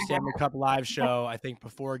our Stanley Cup live show, I think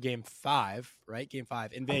before Game 5, right? Game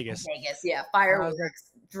 5 in Vegas. Yeah. Fireworks,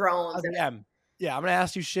 drones. Yeah, I'm going to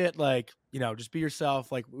ask you shit like, just be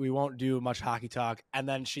yourself. Like we won't do much hockey talk. And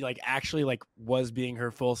then she like actually like was being her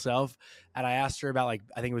full self. And I asked her about like,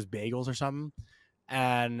 I think it was bagels or something.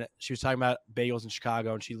 And she was talking about bagels in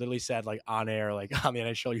Chicago. And she literally said like on air, like on the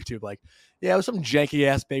NHL YouTube, like, yeah, it was some janky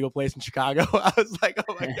ass bagel place in Chicago. I was like,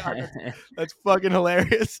 oh my God, that's fucking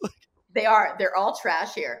hilarious. They're all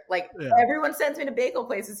trash here. Like everyone sends me to bagel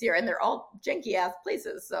places here and they're all janky ass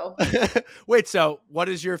places. So wait, so what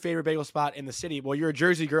is your favorite bagel spot in the city? Well, you're a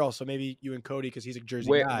Jersey girl, so maybe you and Cody, because he's a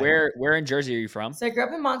Jersey guy. Where in Jersey are you from? So I grew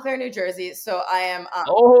up in Montclair, New Jersey. So I am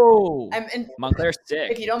I'm in Montclair's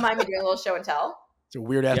sick. If you don't mind me doing a little show and tell. It's a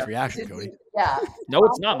weird ass reaction, Cody. Yeah. No,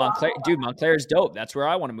 it's not. Montclair, dude, Montclair is dope. That's where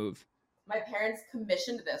I want to move. My parents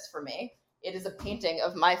commissioned this for me. It is a painting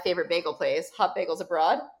of my favorite bagel place, Hot Bagels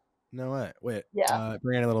Abroad. No way. Wait. Yeah.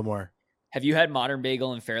 Bring in a little more. Have you had Modern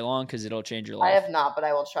Bagel in Fairlawn? Because it'll change your life. I have not, but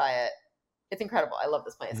I will try it. It's incredible. I love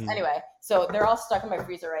this place. Anyway, so they're all stuck in my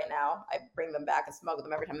freezer right now. I bring them back and smuggle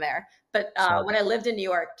them every time I'm there. But when I lived in New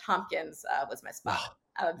York, Tompkins was my spot.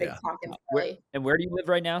 I'm a big Tompkins belly. And where do you live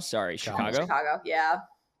right now? Sorry, Chicago? Chicago, yeah.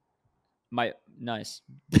 Nice.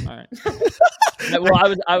 All right. Well,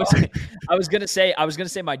 I was gonna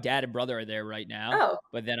say my dad and brother are there right now,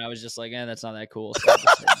 but then I was just like, that's not that cool. So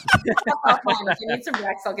if you need some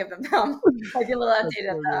Rex, I'll give them. I get a little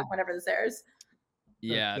updated whenever this airs.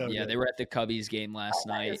 Yeah, they were at the Cubbies game last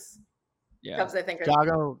night. Yeah, Cubs, I think,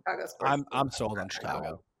 Chicago. I'm sold on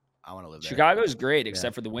Chicago. I want to live there. Chicago's great,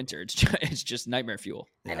 except for the winter. It's just nightmare fuel.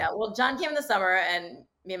 I know. Well, John came in the summer, and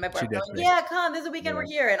me and my boyfriend were like, yeah, come, this is a weekend we're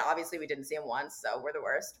here. And obviously we didn't see him once, so we're the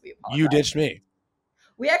worst. We apologize. You ditched me.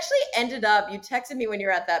 We actually ended up, you texted me when you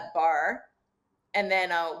were at that bar, and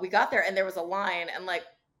then we got there, and there was a line, and like,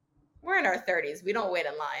 we're in our 30s. We don't wait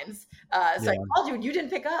in lines. So I called you, and you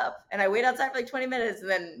didn't pick up. And I waited outside for like 20 minutes, and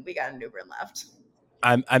then we got an Uber and left.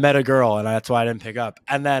 I met a girl, and that's why I didn't pick up.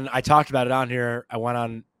 And then I talked about it on here. I went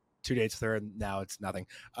on 2 dates with her, and now it's nothing.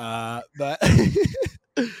 But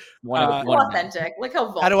authentic. Look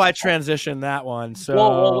how how do I transition that one? So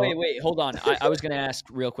whoa, wait, hold on. I was going to ask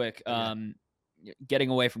real quick. Getting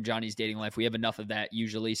away from Johnny's dating life, we have enough of that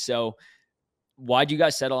usually. So, why'd you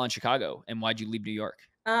guys settle on Chicago, and why'd you leave New York?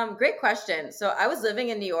 Great question. So I was living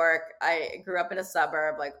in New York. I grew up in a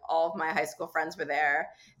suburb. Like all of my high school friends were there.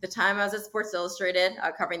 The time I was at Sports Illustrated,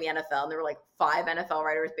 covering the NFL, and there were like 5 NFL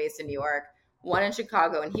writers based in New York, 1 in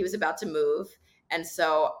Chicago, and he was about to move. And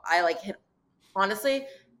so I honestly,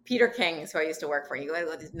 Peter King is who I used to work for. You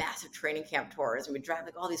go to these massive training camp tours, and we drive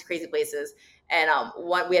like all these crazy places. And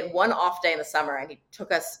we had one off day in the summer, and he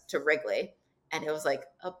took us to Wrigley. And it was like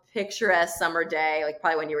a picturesque summer day, like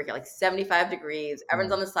probably when you were like 75 degrees.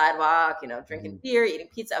 Everyone's on the sidewalk, drinking beer, eating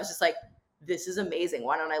pizza. I was just like, this is amazing.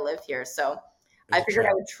 Why don't I live here? So I figured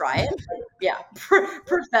I would try it.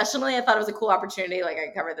 Professionally, I thought it was a cool opportunity. Like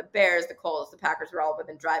I covered the Bears, the Colts, the Packers were all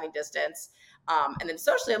within driving distance. And then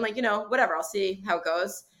socially, I'm like, whatever, I'll see how it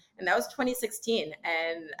goes. And that was 2016,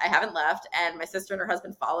 and I haven't left. And my sister and her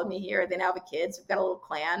husband followed me here. They now have a kid, so we've got a little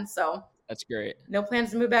clan. So that's great. No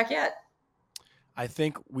plans to move back yet. I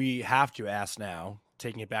think we have to ask now,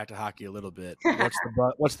 taking it back to hockey a little bit.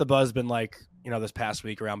 What's the buzz been like, this past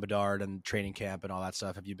week around Bedard and training camp and all that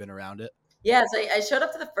stuff? Have you been around it? Yeah, so I showed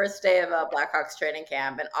up to the first day of Blackhawks training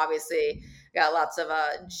camp, and obviously got lots of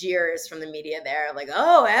jeers from the media there, like,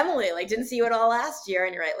 "Oh, Emily, like didn't see you at all last year."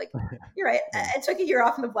 And you're right, like you're right. I took a year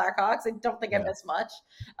off in the Blackhawks. I don't think I missed much,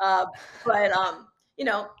 but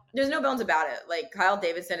there's no bones about it. Like Kyle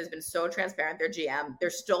Davidson has been so transparent. Their GM, they're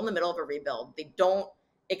still in the middle of a rebuild. They don't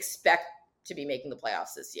expect to be making the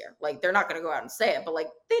playoffs this year. Like they're not going to go out and say it, but like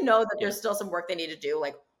they know that there's still some work they need to do.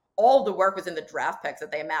 Like all the work was in the draft picks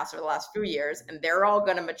that they amassed over the last few years, and they're all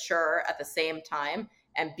going to mature at the same time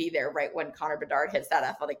and be there right when Connor Bedard hits that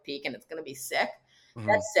athletic peak, and it's going to be sick. Mm-hmm.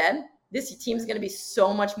 That said, this team is going to be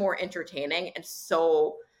so much more entertaining and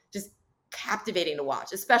so just captivating to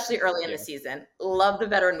watch, especially early in the season. Love the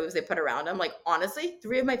veteran moves they put around them. Like honestly,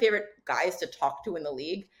 3 of my favorite guys to talk to in the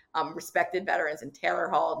league, respected veterans in Taylor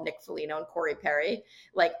Hall, Nick Foligno, and Corey Perry.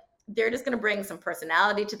 Like they're just going to bring some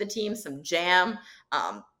personality to the team, some jam.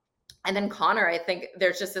 And then Connor, I think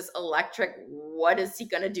there's just this electric, what is he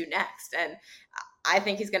going to do next? And I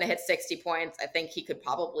think he's going to hit 60 points. I think he could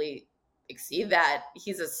probably exceed that.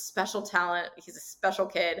 He's a special talent. He's a special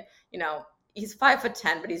kid. He's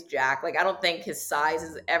 5'10", but he's jacked. Like, I don't think his size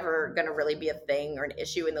is ever going to really be a thing or an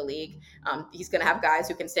issue in the league. He's going to have guys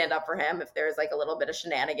who can stand up for him if there's like a little bit of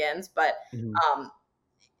shenanigans, but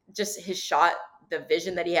just his shot, the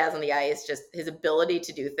vision that he has on the ice, just his ability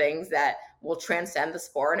to do things that will transcend the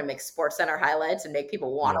sport and make SportsCenter highlights and make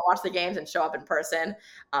people want to watch the games and show up in person.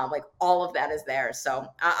 Like all of that is there. So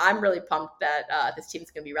I'm really pumped that this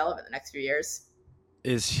team's going to be relevant the next few years.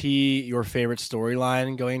 Is he your favorite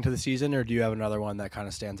storyline going into the season, or do you have another one that kind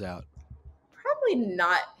of stands out? Probably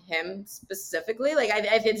not him specifically. Like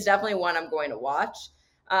it's definitely one I'm going to watch.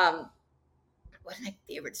 What's my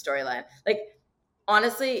favorite storyline? Like,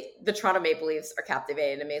 honestly, the Toronto Maple Leafs are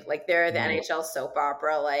captivating to me. Like they're the NHL soap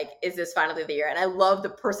opera. Like, is this finally the year? And I love the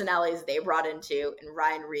personalities they brought into, and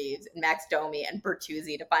Ryan Reeves and Max Domi and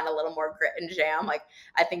Bertuzzi to find a little more grit and jam. Like,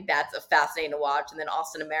 I think that's fascinating to watch. And then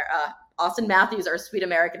Austin Matthews, our sweet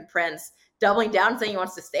American prince, doubling down, saying he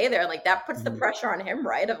wants to stay there. Like that puts the pressure on him,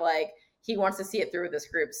 right? Of like, he wants to see it through with this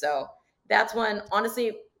group. So that's one.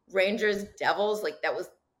 Honestly, Rangers, Devils, like that was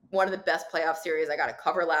one of the best playoff series I got to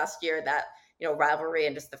cover last year. That, rivalry,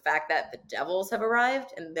 and just the fact that the Devils have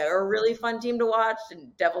arrived and they're a really fun team to watch,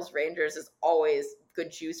 and Devils Rangers is always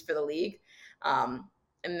good juice for the league. And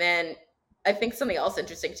then I think something else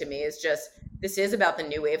interesting to me is just, this is about the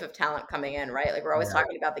new wave of talent coming in, right? Like we're always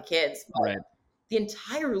talking about the kids, but the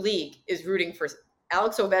entire league is rooting for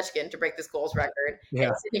Alex Ovechkin to break this goals record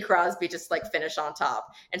and Sidney Crosby just like finish on top.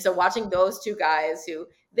 And so watching those two guys who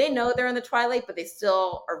they know they're in the twilight, but they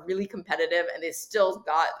still are really competitive and they still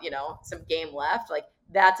got, some game left. Like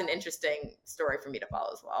that's an interesting story for me to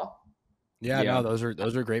follow as well. Yeah. No, those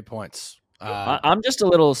are great points. I'm just a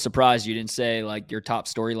little surprised you didn't say like your top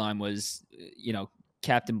storyline was,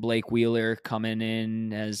 Captain Blake Wheeler coming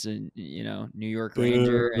in as a, New York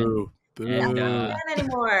Ranger. And not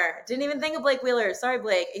anymore. Didn't even think of Blake Wheeler. Sorry,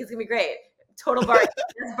 Blake. He's gonna be great. Total bargain.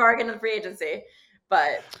 That's bargain in free agency.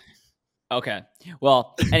 But okay.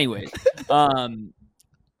 Well, anyways,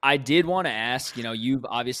 I did want to ask. You've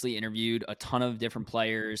obviously interviewed a ton of different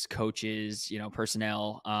players, coaches,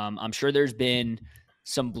 personnel. I'm sure there's been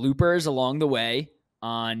some bloopers along the way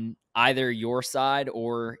on either your side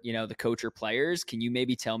or the coach or players. Can you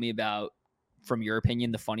maybe tell me about, from your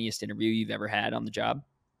opinion, the funniest interview you've ever had on the job?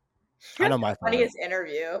 I know my funniest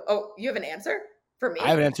interview. Oh, you have an answer for me? I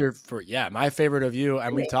have an answer for my favorite of you,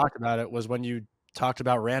 and we talked about it, was when you talked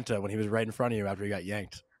about Ranta when he was right in front of you after he got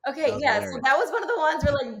yanked. Okay, yeah. Hilarious. So that was one of the ones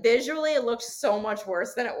where like visually it looked so much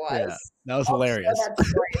worse than it was. Yeah, that was hilarious. That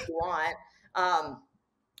story if you want.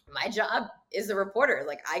 My job is a reporter.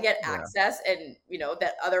 Like I get access and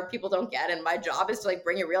that other people don't get. And my job is to like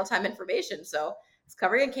bring you real-time information. So it's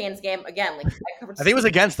covering a Canes game. Again, like I think it was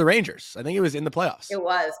against the Rangers. I think it was in the playoffs. It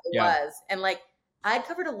was. And like I had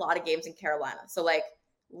covered a lot of games in Carolina. So like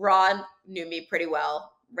Rod knew me pretty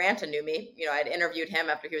well. Ranta knew me. I'd interviewed him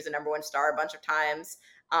after he was the #1 star a bunch of times.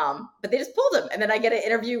 But they just pulled him. And then I get to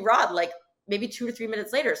interview Rod like maybe 2 to 3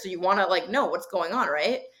 minutes later. So you want to like know what's going on,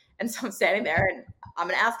 right? And so I'm standing there and I'm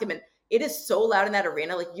going to ask him. And it is so loud in that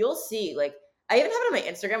arena. Like you'll see, like I even have it on my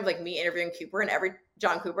Instagram of like me interviewing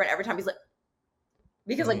John Cooper. And every time he's like,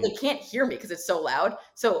 because like they can't hear me because it's so loud.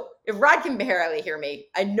 So if Rod can barely hear me,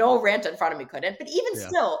 I know Ranta in front of me couldn't. But even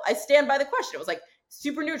still, I stand by the question. It was like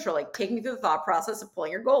super neutral, like taking me through the thought process of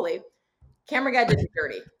pulling your goalie. Camera guy did it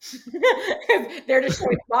dirty. They're just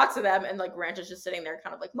showing a box of them, and like Ranta's just sitting there,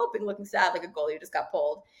 kind of like moping, looking sad, like a goalie who just got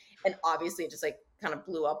pulled. And obviously, it just like kind of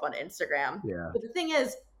blew up on Instagram. Yeah. But the thing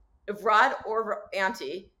is, if Rod or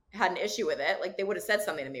Auntie had an issue with it, like they would have said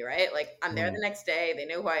something to me, right? Like I'm there the next day, they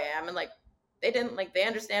know who I am, and like they didn't, like they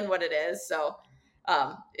understand what it is. So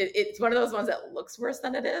it's one of those ones that looks worse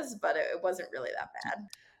than it is, but it wasn't really that bad.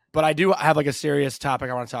 But I do have like a serious topic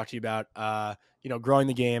I want to talk to you about. Growing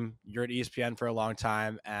the game. You're at ESPN for a long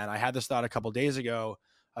time, and I had this thought a couple of days ago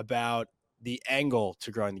about the angle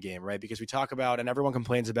to growing the game, right? Because we talk about, and everyone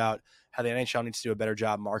complains about how the NHL needs to do a better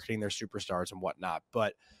job marketing their superstars and whatnot.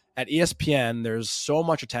 But at ESPN, there's so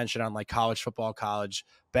much attention on like college football, college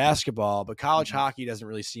basketball, but college hockey doesn't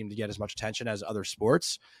really seem to get as much attention as other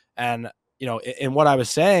sports. And, in what I was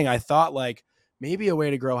saying, I thought like, maybe a way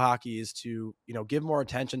to grow hockey is to, give more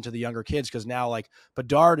attention to the younger kids. Because now like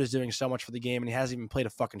Bedard is doing so much for the game and he hasn't even played a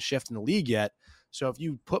fucking shift in the league yet. So if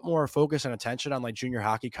you put more focus and attention on like junior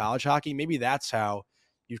hockey, college hockey, maybe that's how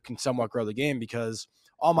you can somewhat grow the game. Because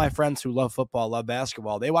all my friends who love football, love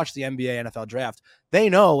basketball, they watch the NBA, NFL draft. They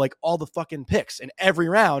know like all the fucking picks in every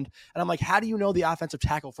round. And I'm like, how do you know the offensive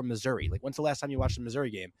tackle from Missouri? Like when's the last time you watched the Missouri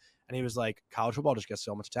game? And he was like, college football just gets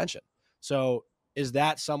so much attention. So is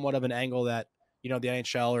that somewhat of an angle that, the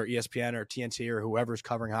NHL or ESPN or TNT or whoever's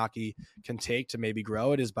covering hockey can take to maybe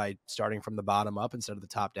grow it, is by starting from the bottom up instead of the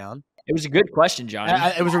top down? It was a good question, Johnny.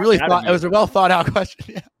 It was a well thought out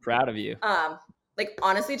question. Yeah. Proud of you. Like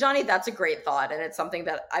honestly, Johnny, that's a great thought. And it's something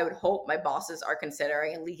that I would hope my bosses are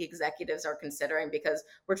considering and league executives are considering, because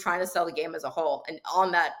we're trying to sell the game as a whole. And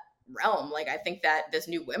on that realm, like I think that this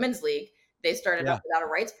new women's league, they started up without a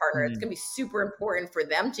rights partner. It's going to be super important for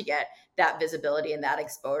them to get that visibility and that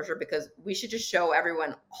exposure, because we should just show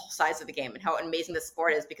everyone all sides of the game and how amazing the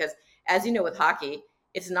sport is. Because as you know, with hockey,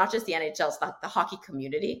 it's not just the NHL, it's the hockey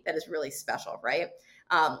community that is really special, right?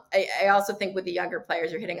 I also think with the younger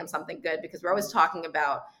players, you're hitting on something good, because we're always talking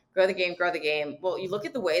about grow the game, grow the game. Well, you look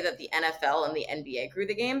at the way that the NFL and the NBA grew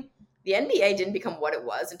the game. The NBA didn't become what it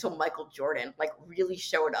was until Michael Jordan like really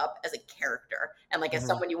showed up as a character and like as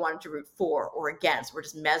someone you wanted to root for or against, or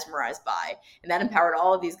just mesmerized by. And that empowered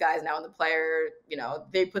all of these guys now in the player,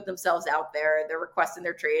 they put themselves out there. They're requesting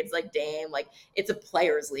their trades like Dame, like it's a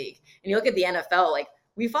players league. And you look at the NFL, like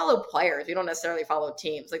we follow players. We don't necessarily follow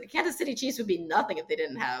teams. Like the Kansas City Chiefs would be nothing if they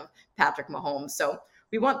didn't have Patrick Mahomes. So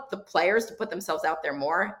we want the players to put themselves out there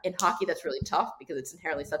more. In hockey, that's really tough because it's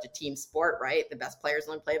inherently such a team sport, right? The best players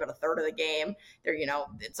only play about a third of the game. They're,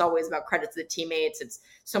 it's always about credit to the teammates. It's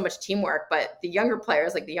so much teamwork. But the younger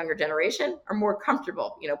players, like the younger generation, are more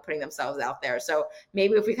comfortable, putting themselves out there. So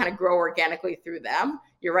maybe if we kind of grow organically through them,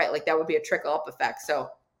 you're right, like that would be a trickle up effect. So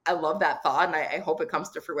I love that thought, and I hope it comes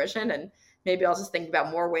to fruition. And maybe I'll just think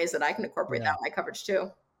about more ways that I can incorporate that in my coverage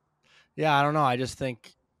too. Yeah, I don't know. I just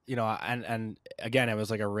think, and again, it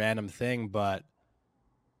was like a random thing, but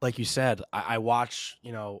like you said, I watch,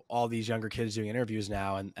 all these younger kids doing interviews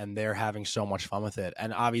now, and they're having so much fun with it.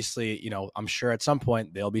 And obviously, I'm sure at some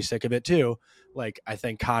point they'll be sick of it too. Like I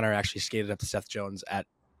think Connor actually skated up to Seth Jones at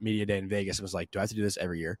Media Day in Vegas and was like, do I have to do this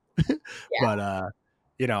every year? But,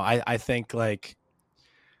 I think like,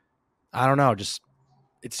 I don't know, just,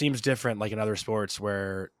 it seems different like in other sports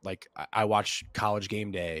where like I watch College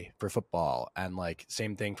Game Day for football and like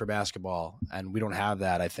same thing for basketball. And we don't have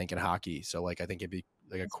that, I think, in hockey. So like, I think it'd be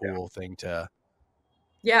like a cool thing to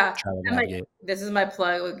try to navigate. This is my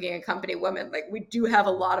plug with being a company woman. Like we do have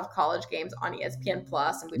a lot of college games on ESPN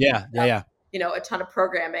Plus. And a ton of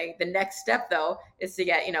programming. The next step, though, is to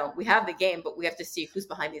get, we have the game, but we have to see who's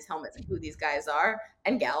behind these helmets and who these guys are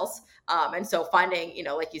and gals. And so finding,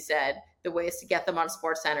 like you said, the ways to get them on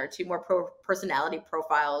SportsCenter, to more personality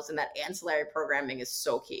profiles, and that ancillary programming is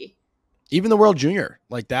so key. Even the World Junior,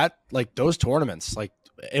 like that, like those tournaments, like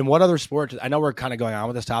in what other sport? I know we're kind of going on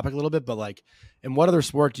with this topic a little bit, but like in what other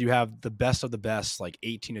sport do you have the best of the best, like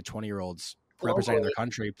 18 to 20-year-olds representing their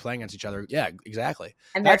country, playing against each other? Yeah, exactly.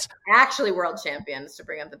 And that's actually world champions, to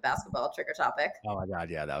bring up the basketball trigger topic. Oh my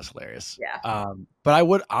God. Yeah, that was hilarious. Yeah. But I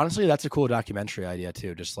would honestly, that's a cool documentary idea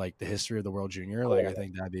too. Just like the history of the World Junior. Like, I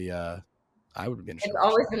think that'd be, I would be interested. It's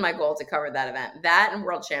always been my goal to cover that event, that and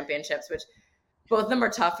world championships, which both of them are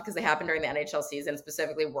tough because they happen during the NHL season,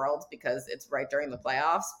 specifically Worlds because it's right during the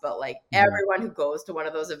playoffs. But like everyone who goes to one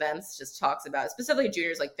of those events just talks about, specifically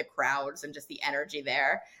juniors, like the crowds and just the energy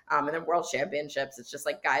there. And then World Championships, it's just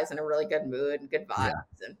like guys in a really good mood and good vibes,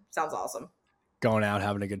 and sounds awesome. Going out,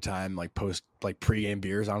 having a good time, like pre-game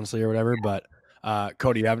beers, honestly, or whatever. But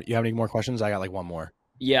Cody, you have any more questions? I got like one more.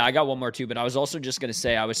 Yeah, I got one more too, but I was also just going to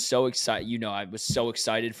say I was so excited. I was so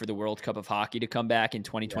excited for the World Cup of Hockey to come back in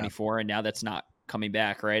 2024, and now that's not coming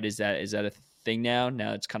back, right? Is that a thing now?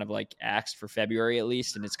 Now it's kind of like axed for February at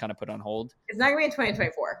least, and it's kind of put on hold. It's not going to be in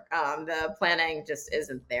 2024. The planning just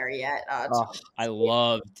isn't there yet. I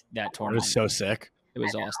loved that tournament. It was so sick. It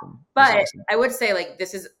was awesome. But I would say like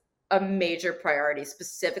this is a major priority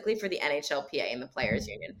specifically for the NHLPA and the Players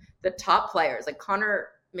Union. The top players like Connor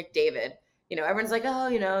McDavid, everyone's like, oh,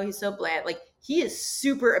 he's so bland. Like he is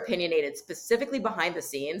super opinionated, specifically behind the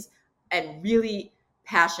scenes, and really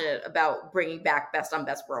passionate about bringing back best on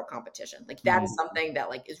best world competition. Like that is something that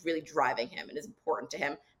like is really driving him and is important to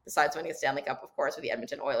him, besides winning a Stanley Cup, of course, with the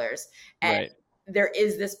Edmonton Oilers. And there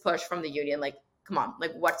is this push from the union, like, come on,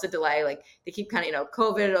 like what's the delay? Like they keep kind of,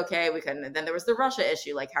 COVID, okay, we couldn't. And then there was the Russia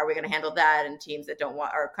issue. Like, how are we going to handle that? And teams that don't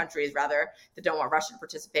want, or countries rather, that don't want Russia to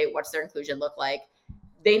participate, what's their inclusion look like?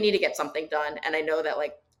 They need to get something done. And I know that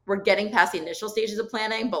like we're getting past the initial stages of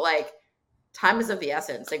planning, but like time is of the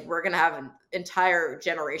essence. Like we're going to have entire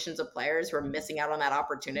generations of players who are missing out on that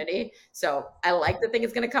opportunity. So I like the thing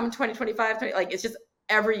is going to come in 2025. Like it's just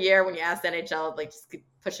every year when you ask the NHL, like just keep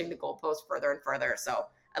pushing the goalpost further and further. So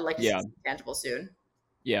I'd like to see something tangible soon.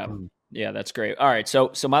 Yeah. Yeah, that's great. All right.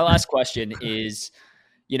 So my last question is,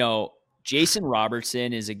 Jason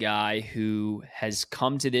Robertson is a guy who has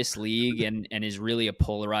come to this league and is really a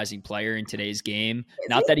polarizing player in today's game.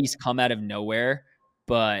 Not that he's come out of nowhere,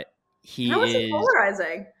 but How is he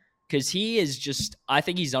polarizing? Because he is just, I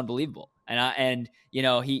think he's unbelievable.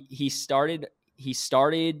 He started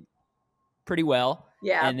pretty well.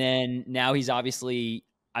 Yeah. And then now he's obviously,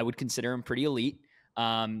 I would consider him pretty elite.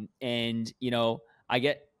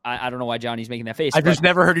 I don't know why Johnny's making that face. I've just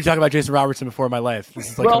never heard you talk about Jason Robertson before in my life. This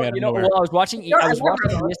is like coming out of nowhere. I was watching ESPN.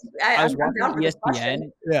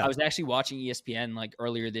 Yeah. I was actually watching ESPN like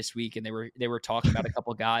earlier this week, and they were talking about a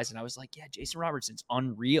couple guys, and I was like, yeah, Jason Robertson's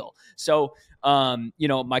unreal. So,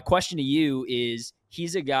 my question to you is,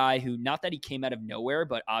 he's a guy who, not that he came out of nowhere,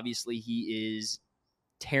 but obviously he is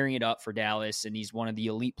tearing it up for Dallas, and he's one of the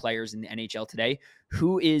elite players in the NHL today.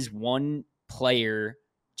 Who is one player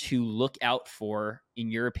to look out for, in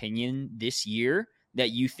your opinion, this year that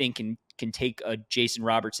you think can take a Jason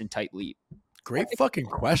Robertson type leap? Great fucking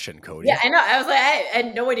question, Cody. Yeah, I know. I was like, I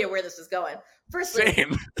had no idea where this was going. Firstly,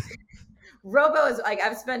 Robo is like,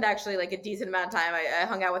 I've spent actually like a decent amount of time. I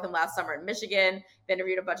hung out with him last summer in Michigan, been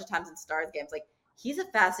interviewed a bunch of times in Stars games. Like he's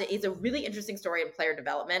a really interesting story in player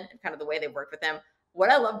development and kind of the way they worked with him. What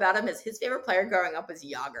I love about him is his favorite player growing up was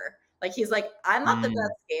Yager. Like, he's like, I'm not the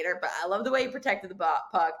best skater, but I love the way he protected the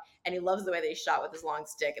puck, and he loves the way that he shot with his long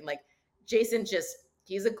stick. And, like, Jason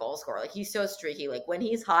he's a goal scorer. Like, he's so streaky. Like, when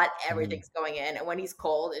he's hot, everything's going in. And when he's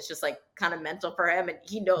cold, it's just, like, kind of mental for him. And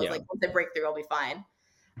he knows, like, once they break through, I'll be fine.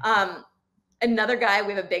 Another guy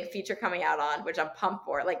we have a big feature coming out on, which I'm pumped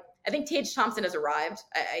for. Like, I think Tage Thompson has arrived.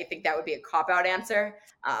 I think that would be a cop-out answer.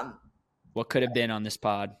 What could have been on this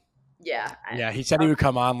pod? Yeah. He said he would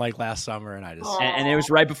come on like last summer, and I just and it was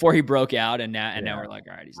right before he broke out, and now we're like,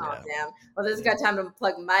 all right, he's damn. Well, this is good time to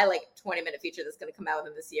plug my like 20-minute feature that's going to come out with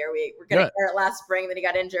him this year. We're going to hear it last spring. Then he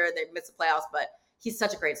got injured. They missed the playoffs, but he's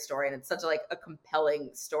such a great story, and it's such a compelling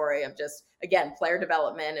story of just, again, player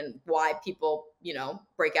development and why people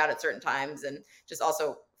break out at certain times, and just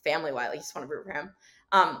also family wise. Like, you just want to root for him.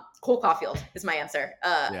 Cole Caulfield is my answer.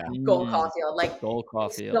 Cole Caulfield. Like, Cole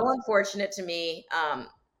Caulfield. So unfortunate to me.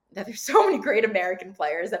 That there's so many great American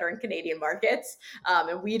players that are in Canadian markets.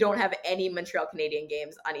 And we don't have any Montreal Canadian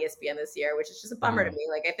games on ESPN this year, which is just a bummer to me.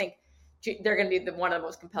 Like, I think they're going to be one of the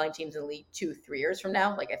most compelling teams in the league 2-3 years from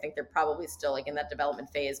now. Like, I think they're probably still like in that development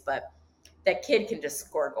phase, but that kid can just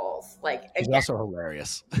score goals. Like he's again, also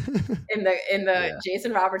hilarious. in the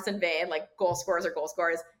Jason Robertson vein, like goal scorers are goal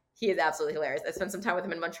scorers. He is absolutely hilarious. I spent some time with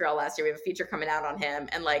him in Montreal last year. We have a feature coming out on him,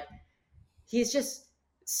 and like he's just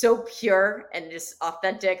so pure and just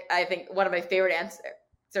authentic. I think one of my favorite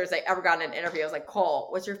answers I ever got in an interview, I was like, Cole,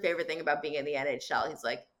 what's your favorite thing about being in the NHL? He's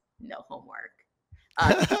like, no homework. How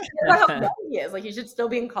young he is. Like he should still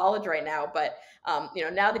be in college right now, but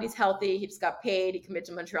now that he's healthy, he just got paid. He committed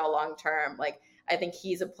to Montreal long term. Like I think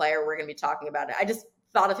he's a player we're going to be talking about. I just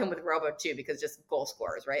thought of him with Robo too because just goal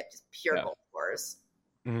scorers, right? Just pure goal scorers.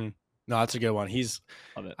 Mm-hmm. No, that's a good one.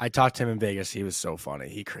 I talked to him in Vegas. He was so funny.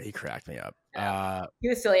 He cracked me up. Yeah. He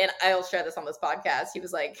was silly, and I'll share this on this podcast. He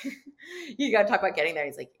was like, "You got to talk about getting there."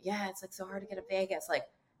 He's like, "Yeah, it's like so hard to get to Vegas, like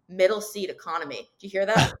middle seat economy." Do you hear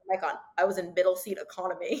that? Mic on. I was in middle seat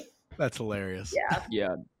economy. That's hilarious.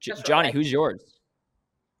 Yeah. Johnny, who's yours?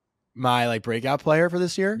 My like breakout player for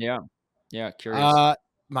this year? Yeah. Curious.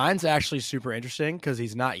 Mine's actually super interesting because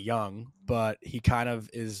he's not young, but he kind of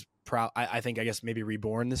is. I guess maybe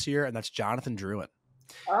reborn this year, and that's Jonathan Drouin.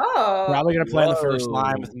 Oh, probably going to play in the first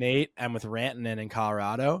line with Nate and with Rantanen in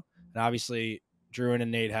Colorado. And obviously, Drouin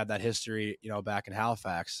and Nate had that history, back in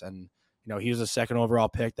Halifax, and he was a second overall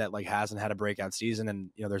pick that like hasn't had a breakout season, and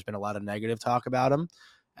there's been a lot of negative talk about him.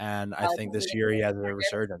 And I think this year he has a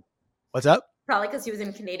resurgence. What's up? Probably because he was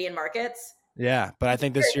in Canadian markets. Yeah, but I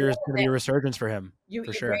think this year is going to be a resurgence for him. You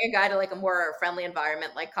sure. Bring a guy to like a more friendly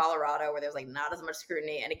environment like Colorado where there's like not as much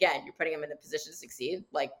scrutiny. And again, you're putting him in a position to succeed.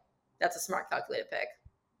 Like that's a smart calculated pick.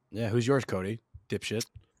 Yeah. Who's yours, Cody? Dipshit.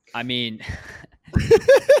 I mean,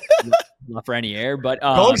 not for any air, but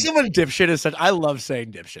calling someone dipshit is such. I love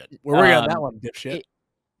saying dipshit. Where were you on that one, dipshit?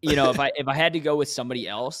 If I had to go with somebody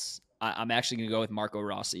else, I'm actually going to go with Marco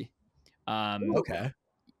Rossi. Okay.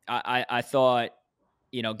 I thought,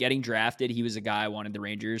 getting drafted, he was a guy I wanted the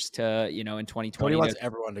Rangers to, in 2020. Cody wants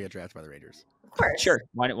everyone to get drafted by the Rangers. Of course. Sure.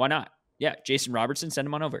 Why not? Yeah. Jason Robertson, send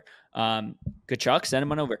him on over. Kachuk, send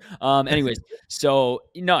him on over. Anyways, so,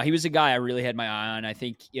 no, he was a guy I really had my eye on. I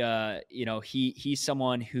think, he's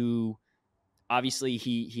someone who obviously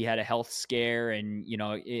he had a health scare and,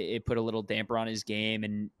 it put a little damper on his game,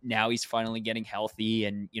 and now he's finally getting healthy.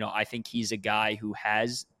 And, I think he's a guy who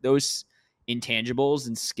has those intangibles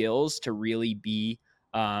and skills to really be,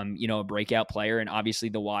 a breakout player. And obviously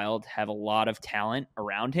the Wild have a lot of talent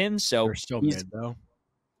around him. So they're still mid though.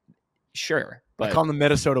 Sure. But I call them the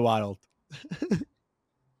Minnesota Wild.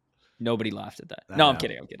 Nobody laughed at that. No, I'm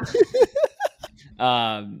kidding.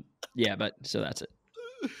 Yeah, but so that's it.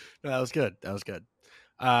 No, that was good.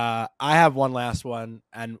 I have one last one,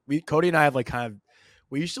 and Cody and I have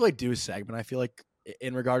we used to do a segment. I feel like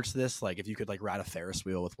in regards to this, like if you could ride a Ferris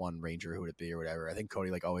wheel with one Ranger, who would it be or whatever? I think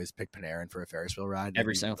Cody always picked Panarin for a Ferris wheel ride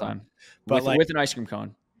every single time, but with an ice cream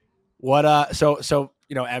cone. What? So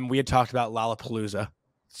and we had talked about Lollapalooza.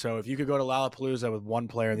 So if you could go to Lollapalooza with one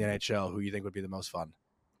player in the NHL, who you think would be the most fun?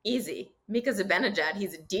 Easy, Mika Zibanejad.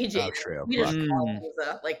 He's a DJ. Oh, true.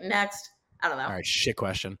 Next. I don't know. All right, shit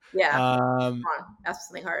question. Yeah. Come on, ask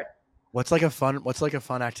something hard. What's a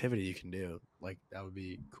fun activity you can do? That would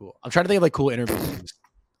be cool. I'm trying to think of cool interview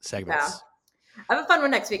segments. Yeah. I have a fun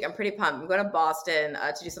one next week. I'm pretty pumped. I'm going to Boston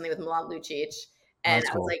to do something with Milan Lucic. And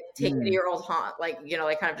I was take me to your old haunt,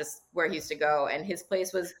 kind of just where he used to go. And his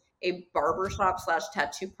place was a barbershop /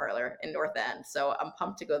 tattoo parlor in North End. So I'm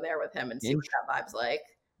pumped to go there with him and see what that vibe's like.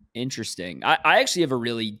 Interesting. I actually have a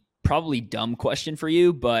really probably dumb question for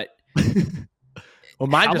you, but well,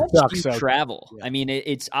 mine how just much sucks. Do you travel? Yeah. I mean,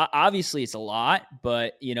 it's obviously it's a lot,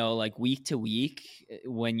 but week to week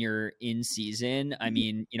when you're in season, I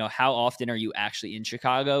mean, how often are you actually in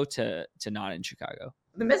Chicago to not in Chicago?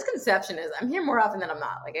 The misconception is I'm here more often than I'm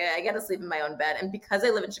not. I get to sleep in my own bed. And because I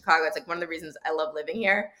live in Chicago, it's one of the reasons I love living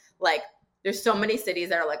here. There's so many cities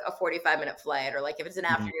that are a 45-minute flight, or if it's an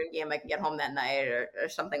afternoon game, I can get home that night or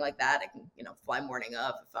something like that. I can, fly morning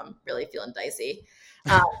of if I'm really feeling dicey.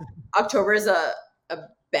 October is a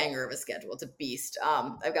banger of a schedule. It's a beast.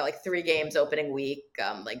 I've got 3 games opening week,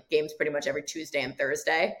 games pretty much every Tuesday and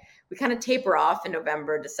Thursday. We kind of taper off in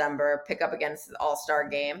November, December, pick up against the All-Star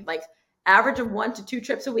game. Average of 1 to 2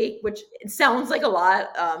 trips a week, which it sounds like a lot.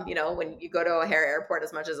 When you go to O'Hare Airport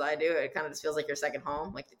as much as I do, it kind of just feels like your second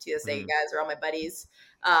home. The TSA guys are all my buddies.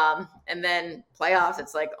 And then playoffs,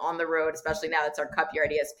 it's on the road, especially now it's our cup year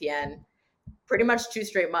at ESPN. Pretty much 2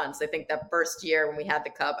 straight months. I think that first year when we had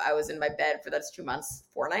the cup, I was in my bed for those 2 months,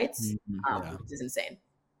 4 nights, which is insane.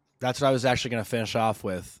 That's what I was actually going to finish off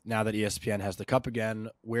with. Now that ESPN has the cup again,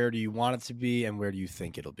 where do you want it to be and where do you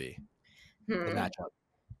think it'll be? The matchup.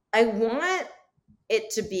 I want it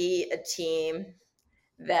to be a team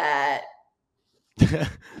that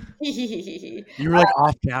You were like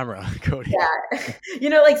off camera, Cody.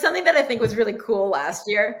 Yeah. Like something that I think was really cool last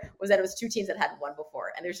year was that it was two teams that hadn't won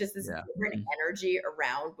before. And there's just this different energy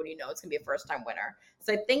around when it's going to be a first-time winner.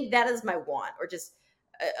 So I think that is my want, or just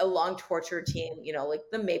a long torture team, like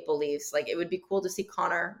the Maple Leafs. Like it would be cool to see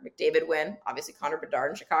Connor McDavid win. Obviously, Connor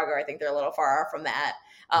Bedard in Chicago. I think they're a little far from that.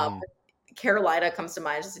 Carolina comes to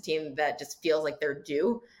mind as just a team that just feels like they're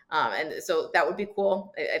due. And so that would be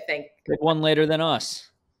cool. I think. Pick one later than us.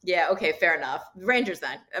 Yeah, okay, fair enough. Rangers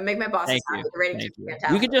then. Make my bosses happy. The ratings are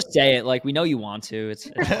fantastic. You can just say it. Like, we know you want to. It's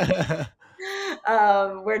Where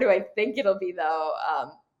do I think it'll be, though?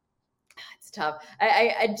 It's tough.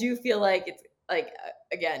 I do feel like it's, like,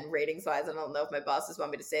 again, ratings-wise, I don't know if my bosses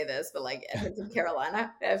want me to say this, but, like, Edmonton,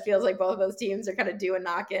 Carolina, it feels like both of those teams are kind of due and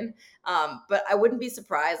knocking. But I wouldn't be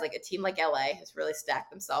surprised. Like, a team like LA has really stacked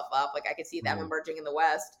themselves up. Like, I could see them emerging in the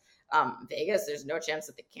West. Vegas, there's no chance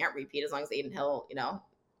that they can't repeat as long as Aiden Hill,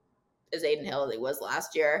 as Aiden Hill as he was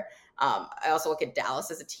last year. I also look at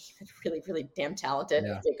Dallas as a team that's really, really damn talented.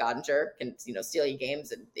 Jake Ottinger can, steal you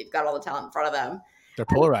games, and they've got all the talent in front of them. They're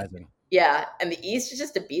polarizing. And the East is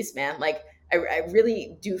just a beast, man. Like, I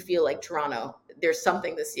really do feel like Toronto, there's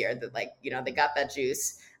something this year that, like, they got that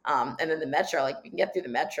juice. And then the Metro, like, we can get through the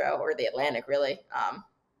Metro or the Atlantic, really.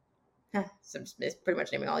 So I'm just pretty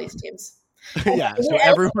much naming all these teams. So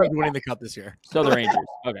everyone's winning the cup this year. So the Rangers.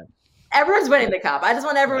 Okay. Everyone's winning the cup. I just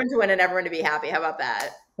want everyone to win and everyone to be happy. How about that?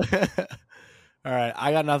 All right.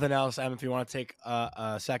 I got nothing else. Em, if you want to take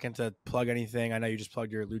a second to plug anything, I know you just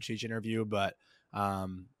plugged your Lucic interview, but,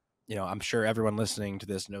 I'm sure everyone listening to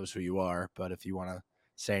this knows who you are. But if you want to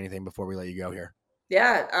say anything before we let you go here.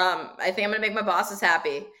 Yeah. I think I'm going to make my bosses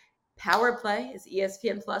happy. Power Play is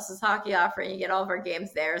ESPN Plus's hockey offering. You get all of our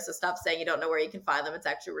games there. So stop saying you don't know where you can find them. It's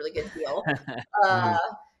actually a really good deal.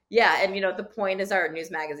 Yeah, and the point is our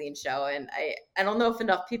news magazine show, and I don't know if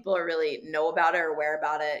enough people really know about it or aware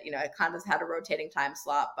about it. It kind of had a rotating time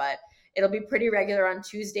slot, but it'll be pretty regular on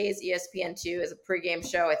Tuesdays. ESPN2 is a pregame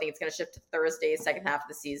show. I think it's going to shift to Thursdays, second half of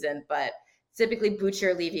the season, but typically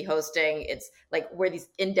Butcher, Levy hosting. It's like where these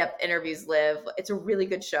in-depth interviews live. It's a really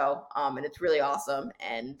good show, and it's really awesome,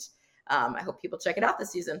 and I hope people check it out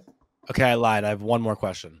this season. Okay, I lied. I have one more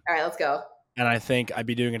question. All right, let's go. And I think I'd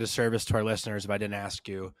be doing a disservice to our listeners if I didn't ask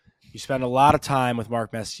you. You spend a lot of time with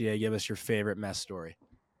Mark Messier. Give us your favorite Mess story.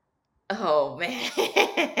 Oh, man.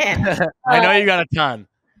 I know you got a ton.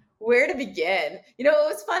 Where to begin? What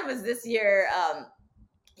was fun was this year,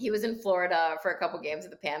 he was in Florida for a couple games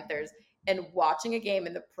with the Panthers, and watching a game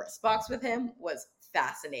in the press box with him was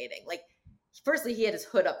fascinating. Like, firstly, he had his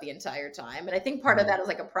hood up the entire time. And I think part of that is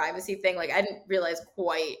like a privacy thing. Like, I didn't realize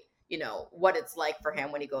quite what it's like for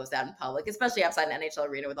him when he goes out in public, especially outside an NHL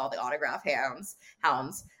arena with all the autograph hounds.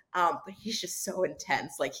 But he's just so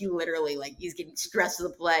intense. Like, he literally, like, he's getting stressed to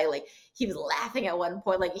the play. Like, he was laughing at one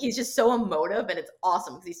point. Like, he's just so emotive, and it's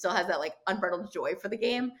awesome because he still has that, like, unbridled joy for the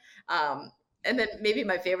game. And then maybe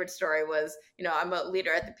my favorite story was, I'm a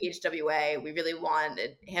leader at the PHWA. We really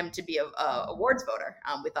wanted him to be a awards voter.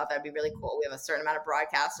 We thought that'd be really cool. We have a certain amount of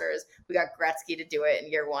broadcasters. We got Gretzky to do it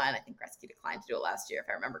in year one. I think Gretzky declined to do it last year, if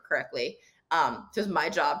I remember correctly. So it was my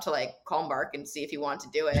job to, like, call Mark and see if he wanted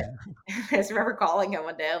to do it. I just remember calling him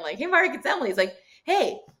one day. I'm like, "Hey, Mark, it's Emily." He's like,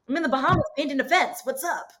 "Hey, I'm in the Bahamas painting a fence. What's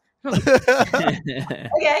up?"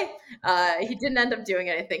 Okay. He didn't end up doing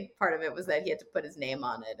it. I think part of it was that he had to put his name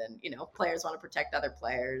on it, and players want to protect other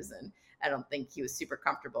players, and I don't think he was super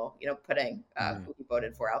comfortable putting who he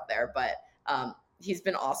voted for out there. But he's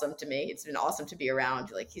been awesome to me. It's been awesome to be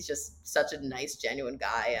around. Like, he's just such a nice, genuine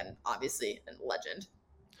guy, and obviously a legend.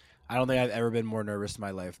 I don't think I've ever been more nervous in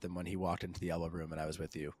my life than when he walked into the Elbow Room and I was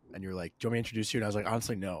with you. And you were like, "Do you want me to introduce you?" And I was like,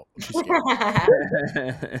 "Honestly, no. I'm too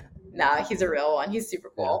scared." Nah, he's a real one. He's super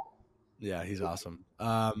cool. Yeah, he's awesome.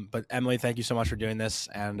 But Emily, thank you so much for doing this.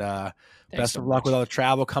 And best of luck with all the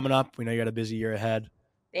travel coming up. We know you got a busy year ahead.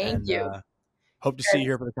 Thank you. Hope to see you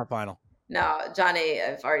here for the Cup final. No, Jonny,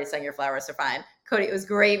 I've already sung your flowers, so fine. Cody, it was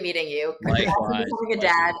great meeting you. Likewise. Becoming a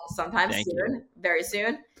dad sometime soon, very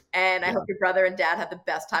soon. And I hope your brother and dad have the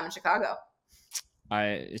best time in Chicago.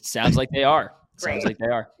 It sounds like they are. Great. Sounds like they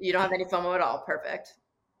are. You don't have any FOMO at all. Perfect.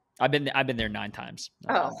 I've been there 9 times.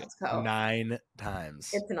 Let's go. 9 times.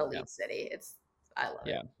 It's an elite city. I love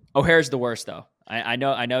it. O'Hare's the worst though. I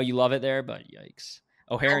know you love it there, but yikes.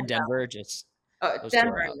 O'Hare and Denver just. Oh,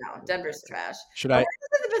 Denver, no. Denver's trash. Should I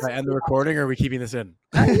end the recording, or are we keeping this in?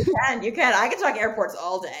 You can. I can talk airports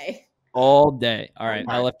all day. All day. All right.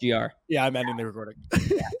 LFGR. Yeah, I'm ending the recording.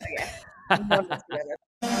 Yeah, okay.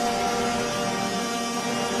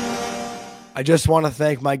 I just want to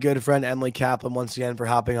thank my good friend Emily Kaplan once again for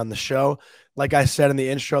hopping on the show. Like I said in the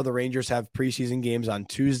intro, the Rangers have preseason games on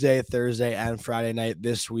Tuesday, Thursday, and Friday night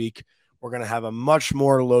this week. We're going to have a much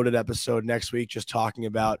more loaded episode next week, just talking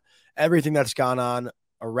about everything that's gone on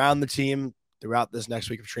around the team throughout this next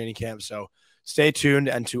week of training camp. So stay tuned.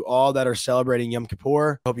 And to all that are celebrating Yom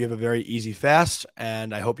Kippur, I hope you have a very easy fast,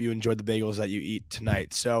 and I hope you enjoyed the bagels that you eat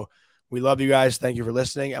tonight. So we love you guys. Thank you for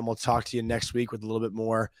listening, and we'll talk to you next week with a little bit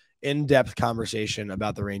more in-depth conversation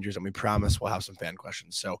about the Rangers, and we promise we'll have some fan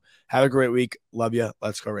questions. So have a great week. Love you.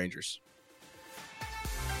 Let's go Rangers.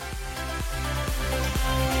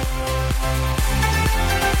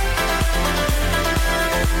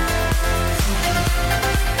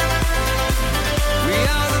 We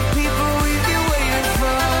are the people we've been waiting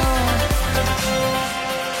for.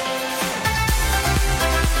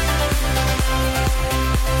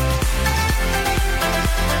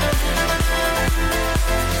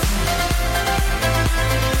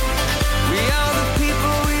 We are the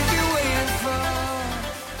people we've been waiting for.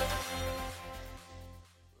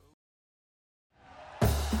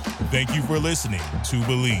 Thank you for listening to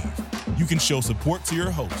Believe. You can show support to your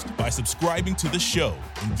host by subscribing to the show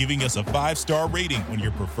and giving us a 5-star rating on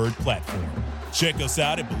your preferred platform. Check us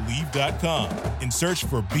out at Believe.com and search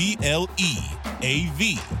for BLEAV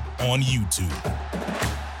on YouTube.